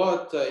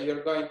what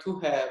you're going to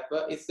have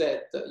is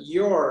that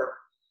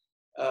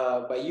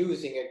by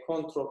using a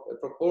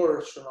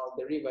proportional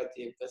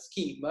derivative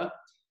scheme,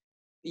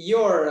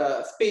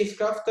 your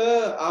spacecraft,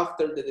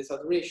 after the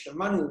desaturation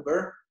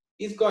maneuver,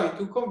 is going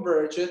to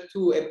converge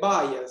to a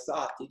bias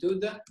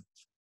attitude that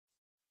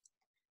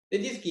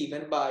is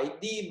given by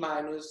D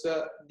minus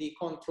the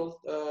control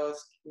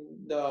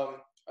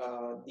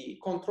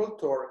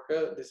torque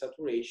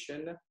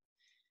desaturation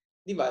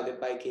divided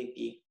by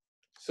Kp.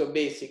 So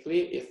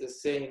basically, it's the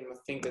same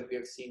thing that we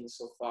have seen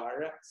so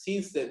far.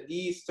 Since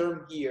this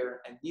term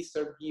here and this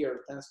term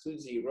here tends to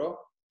 0,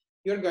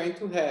 you're going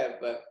to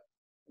have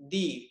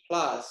D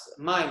plus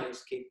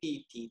minus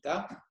Kp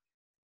theta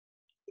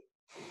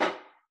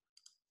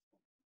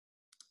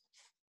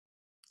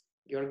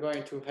you're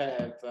going to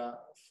have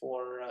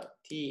for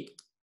t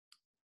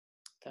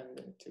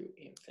tending to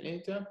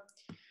infinite,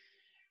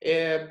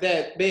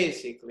 that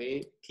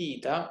basically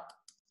theta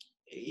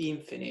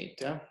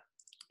infinite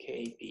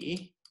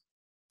Kp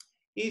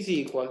is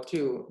equal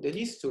to the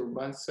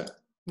disturbance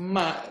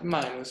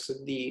minus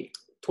the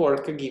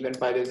torque given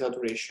by the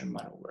saturation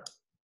maneuver.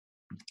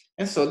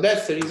 And so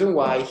that's the reason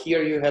why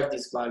here you have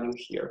this value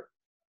here.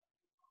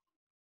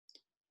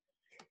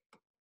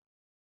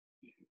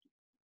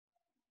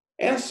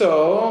 And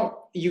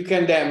so you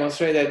can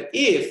demonstrate that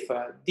if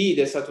the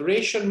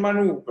desaturation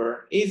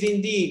maneuver is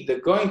indeed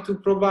going to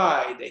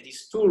provide a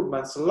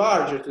disturbance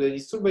larger to the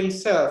disturbance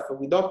itself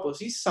with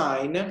opposite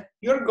sign,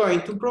 you're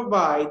going to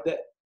provide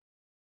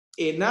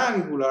an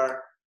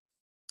angular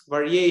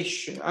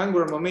variation,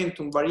 angular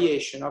momentum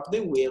variation of the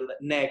wheel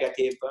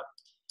negative.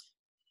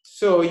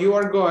 So you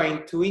are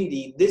going to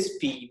indeed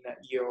spin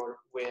your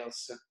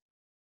wheels.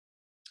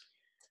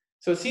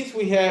 So since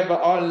we have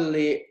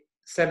only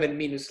 7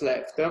 minutes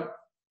left,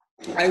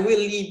 I will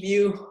leave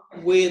you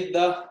with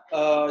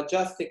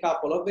just a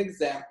couple of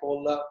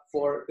examples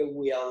for the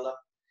wheel.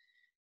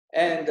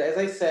 And as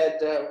I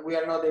said, we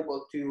are not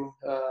able to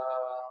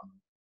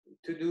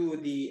do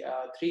the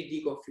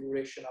 3D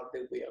configuration of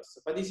the wheels.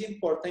 But it's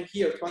important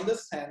here to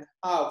understand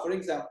how, for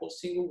example,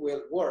 single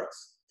wheel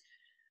works.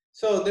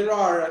 So there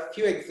are a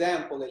few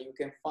examples that you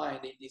can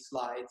find in these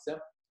slides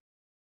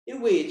in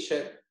which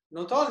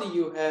not only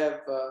you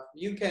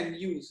can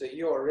use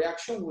your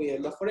reaction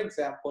wheel, for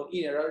example,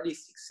 in a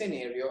realistic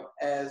scenario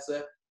as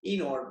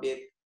in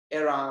orbit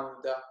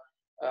around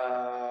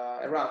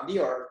the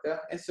Earth,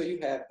 and so you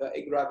have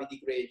a gravity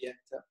gradient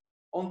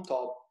on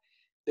top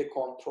the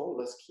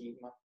control scheme.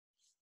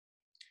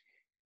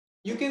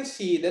 You can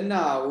see that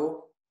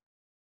now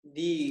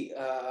the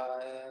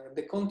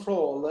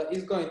control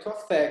is going to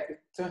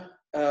affect,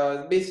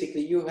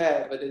 basically you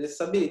have the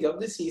stability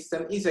of the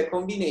system is a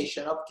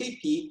combination of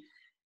Kp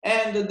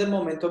and the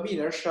moment of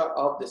inertia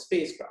of the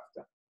spacecraft.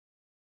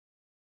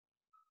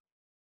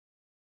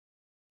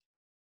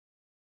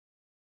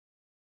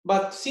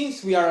 But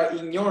since we are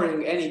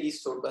ignoring any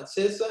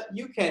disturbances,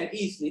 you can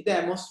easily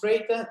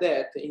demonstrate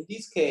that in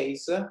this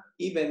case,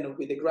 even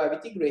with the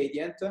gravity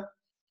gradient,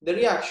 the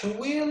reaction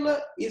wheel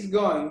is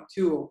going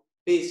to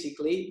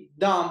basically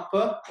dump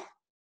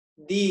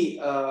the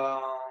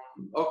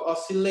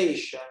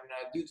oscillation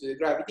due to the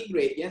gravity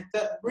gradient,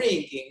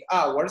 bringing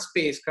our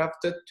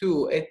spacecraft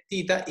to a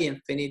theta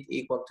infinite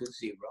equal to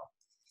 0.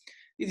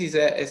 This is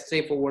a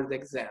straightforward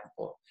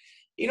example.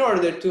 In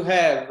order to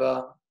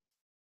have,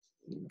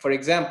 for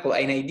example,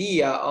 an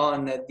idea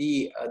on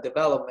the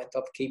development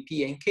of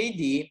Kp and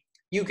Kd,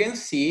 you can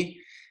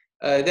see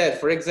that,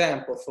 for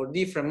example, for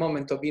different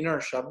moment of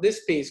inertia of the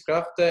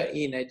spacecraft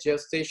in a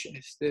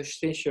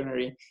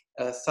geostationary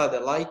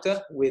satellite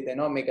with an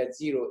omega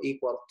 0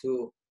 equal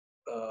to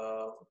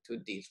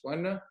this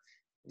one,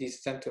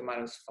 this 10 to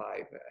minus 5,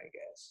 I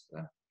guess.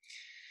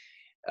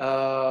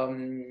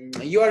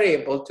 You are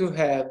able to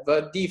have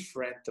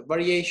different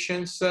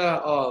variations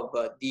of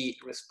the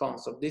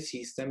response of the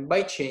system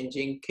by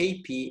changing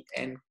Kp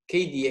and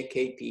Kd and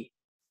Kp.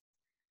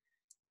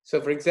 So,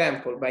 for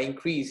example, by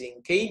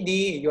increasing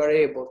Kd, you are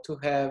able to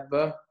have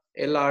a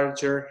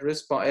larger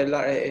response,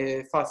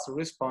 a faster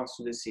response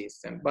to the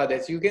system. But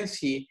as you can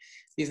see,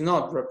 this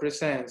not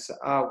represents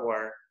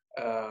our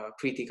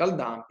critical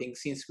damping,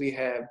 since we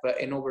have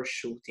an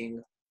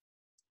overshooting.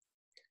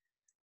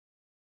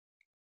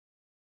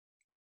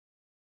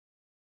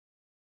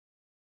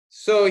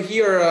 So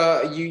here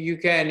you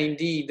can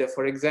indeed,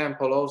 for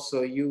example,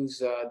 also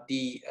use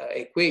the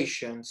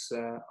equations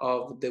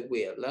of the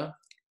wheel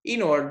in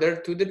order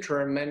to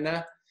determine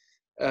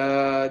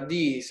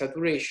the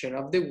saturation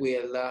of the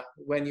wheel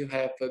when you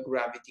have a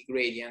gravity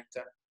gradient.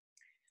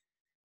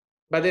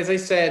 But as I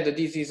said,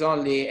 this is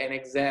only an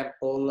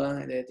example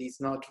that is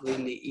not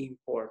really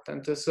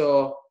important.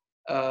 So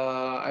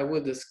I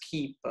would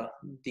skip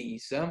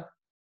these.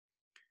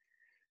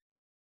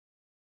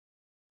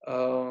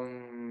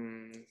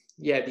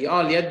 Yeah, the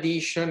only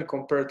addition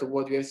compared to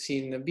what we have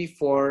seen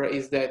before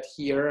is that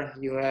here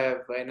you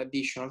have an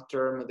additional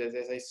term that,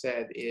 as I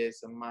said,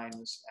 is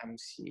minus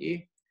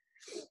mc.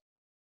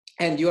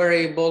 And you are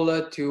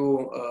able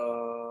to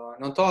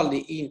not only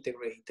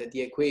integrate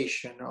the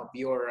equation of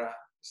your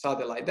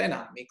satellite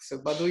dynamics,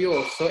 but you're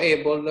also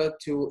able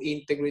to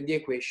integrate the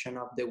equation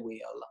of the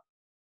wheel.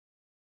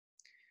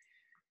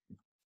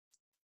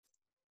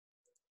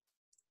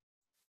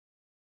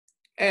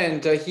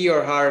 And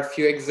here are a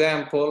few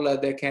examples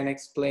that can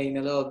explain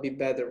a little bit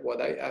better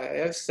what I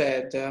have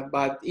said,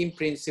 but in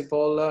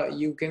principle,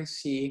 you can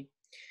see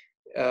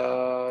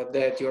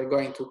that you're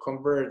going to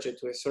converge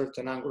to a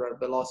certain angular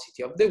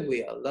velocity of the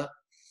wheel.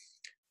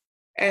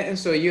 And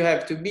so you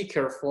have to be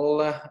careful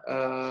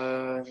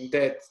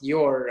that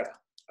your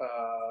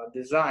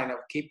design of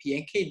Kp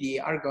and Kd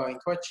are going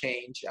to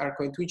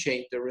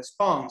change the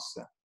response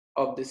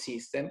of the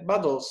system,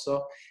 but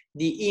also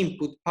the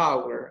input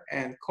power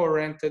and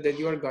current that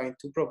you are going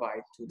to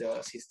provide to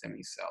the system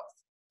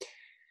itself.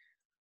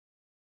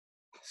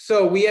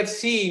 So we have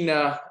seen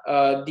the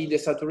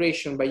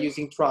desaturation by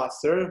using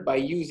thruster, by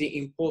using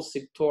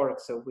impulsive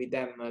torques with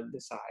M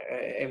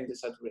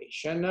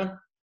desaturation.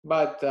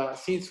 But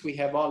since we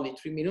have only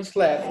 3 minutes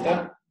left,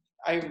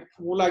 I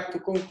would like to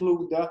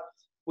conclude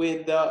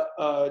with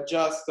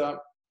just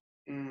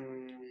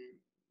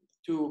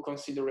 2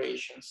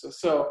 considerations.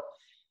 So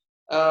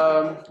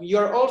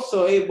you're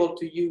also able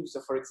to use,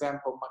 for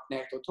example,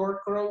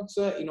 magneto-torque rods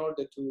in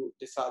order to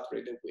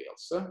desaturate the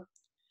wheels.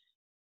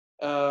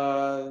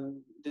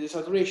 The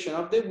desaturation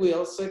of the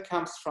wheels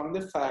comes from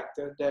the fact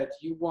that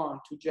you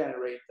want to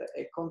generate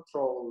a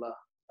control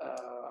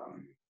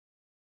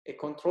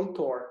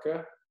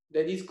torque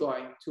that is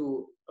going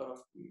to,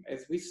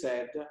 as we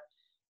said,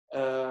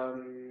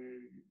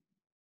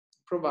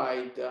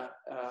 provide a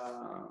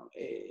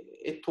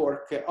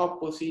torque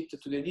opposite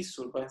to the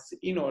disturbance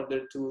in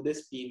order to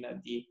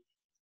spin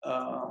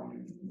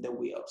the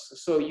wheels.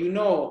 So you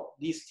know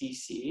this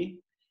TC,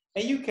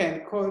 and you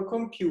can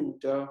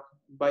compute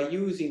by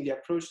using the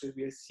approach that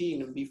we have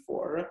seen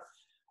before,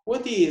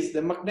 what is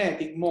the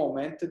magnetic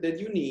moment that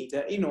you need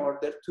in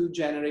order to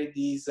generate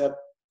this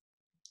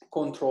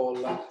control.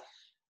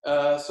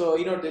 So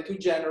in order to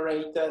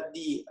generate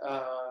the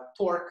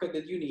torque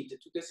that you need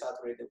to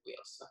desaturate the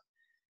wheels.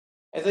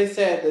 As I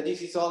said,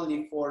 this is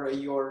only for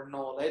your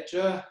knowledge.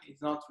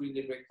 It's not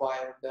really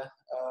required.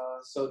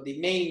 So the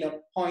main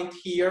point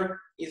here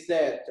is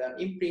that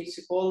in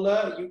principle,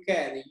 you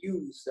can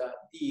use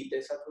the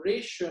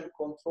desaturation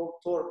control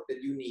torque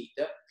that you need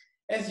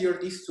as your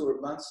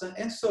disturbance,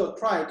 and so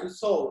try to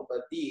solve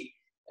the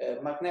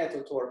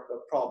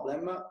magneto-torque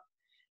problem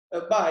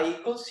by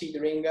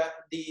considering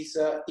this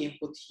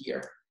input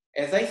here.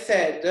 As I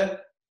said,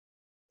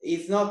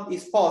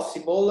 it's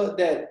possible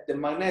that the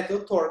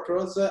magneto-torque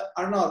rods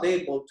are not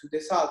able to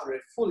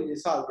fully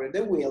desaturate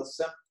the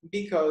wheels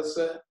because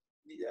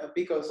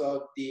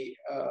of the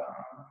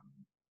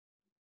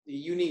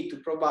you need to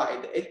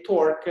provide a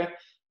torque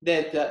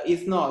that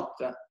is not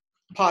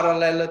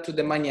parallel to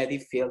the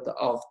magnetic field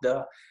of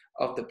the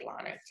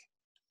planet.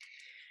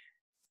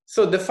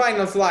 So the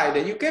final slide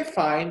that you can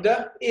find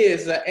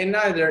is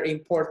another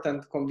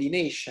important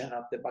combination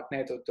of the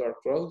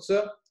magneto-torque rods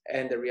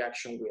and the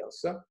reaction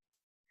wheels.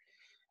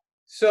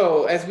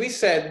 So as we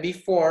said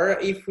before,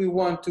 if we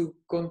want to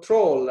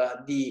control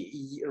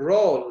the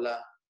roll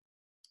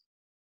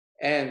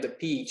and the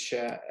pitch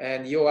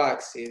and yaw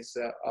axis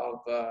of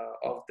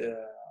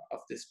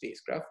the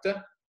spacecraft,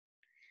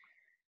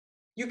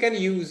 you can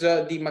use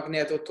the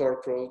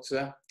magneto-torque rods,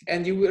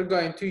 and you are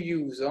going to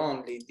use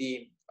only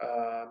the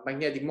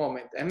magnetic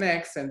moment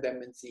mx and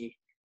mz.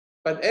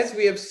 But as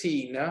we have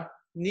seen,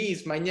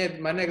 these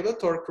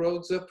magneto-torque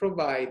rods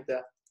provide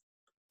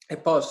a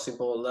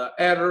possible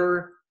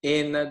error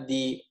in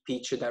the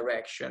pitch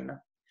direction.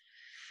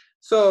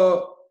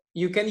 So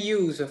you can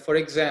use, for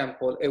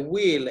example, a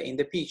wheel in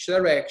the pitch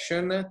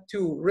direction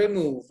to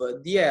remove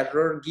the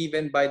error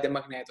given by the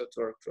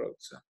magneto-torque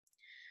rods.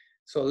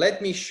 So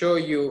let me show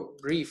you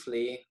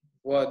briefly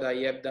what I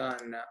have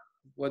done,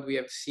 what we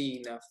have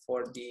seen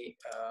for the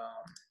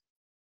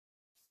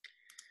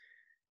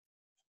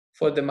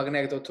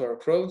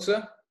magneto-torque rods.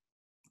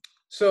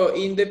 So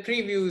in the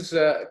previous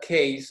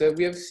case,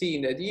 we have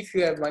seen that if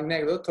you have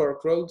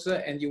magneto-torque rods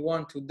and you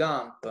want to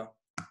dump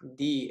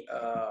the,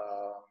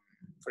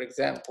 for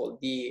example,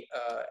 the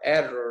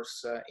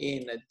errors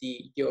in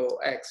the yaw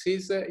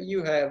axis,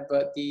 you have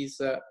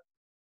this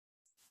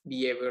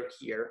behavior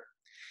here.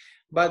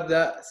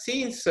 But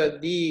since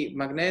the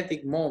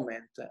magnetic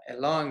moment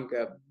along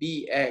so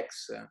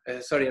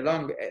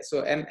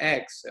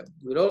mx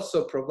will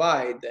also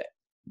provide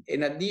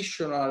an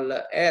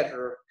additional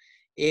error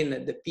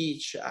in the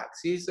pitch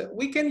axis,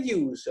 we can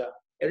use a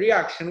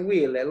reaction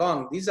wheel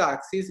along this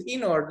axis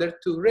in order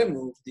to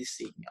remove this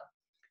signal.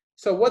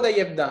 So what I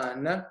have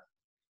done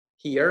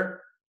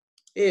here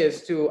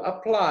is to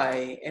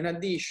apply an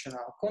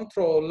additional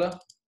control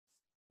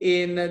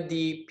in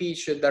the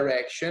pitch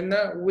direction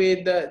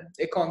with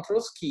a control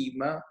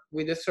scheme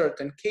with a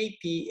certain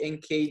Kp and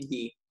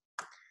Kd.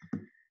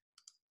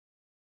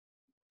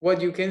 What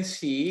you can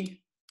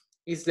see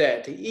is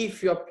that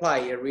if you apply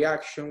a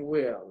reaction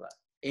wheel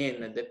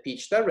in the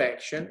pitch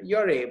direction,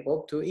 you're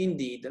able to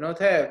indeed not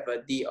have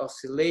the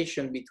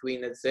oscillation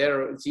between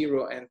 0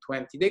 and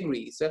 20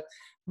 degrees,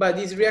 but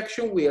this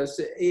reaction wheel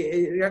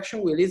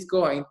is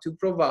going to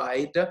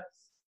provide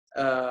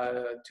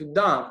to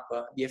dump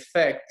the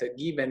effect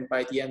given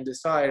by the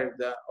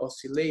undesired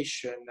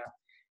oscillation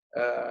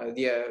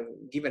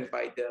given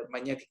by the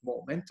magnetic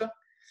moment.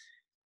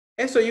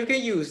 And so you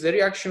can use the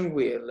reaction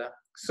wheel.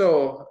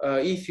 So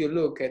if you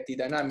look at the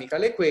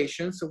dynamical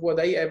equations, what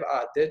I have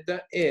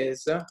added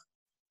is a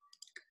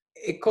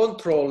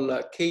control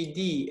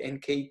Kd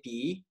and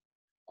Kp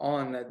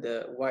on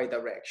the y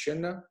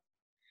direction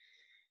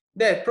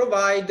that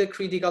provide the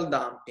critical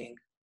damping.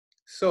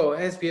 So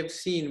as we have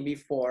seen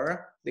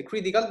before, the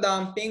critical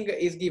damping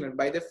is given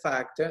by the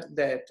fact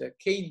that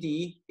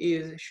Kd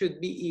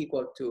should be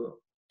equal to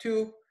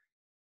 2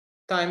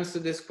 times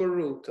the square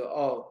root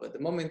of the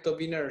moment of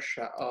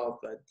inertia of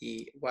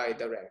the y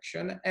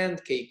direction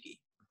and Kp.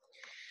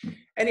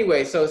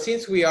 Anyway, so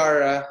since we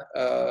are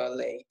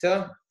late,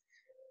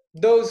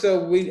 those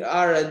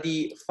are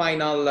the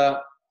final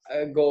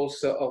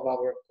goals of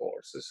our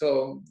course.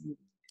 So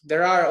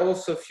there are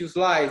also a few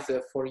slides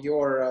for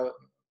your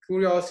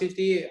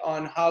curiosity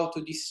on how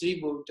to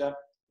distribute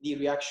the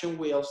reaction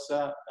wheels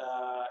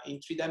in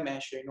 3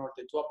 dimensions in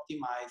order to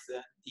optimize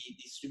the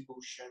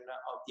distribution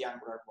of the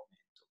angular momentum.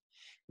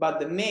 But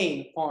the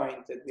main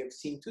point that we have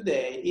seen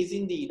today is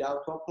indeed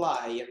how to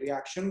apply a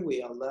reaction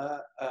wheel,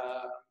 a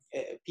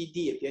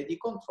PID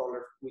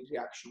controller with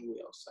reaction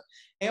wheels,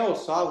 and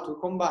also how to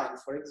combine,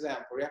 for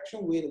example,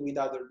 reaction wheel with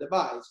other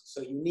devices.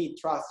 So you need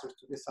thrusters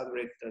to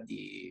desaturate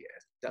the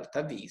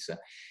delta V's,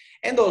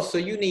 and also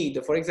you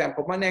need, for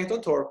example,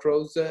 magneto-torque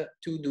rods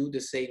to do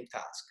the same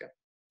task.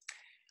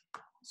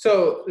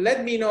 So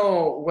let me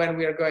know when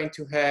we are going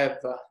to have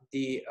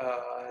the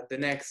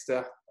next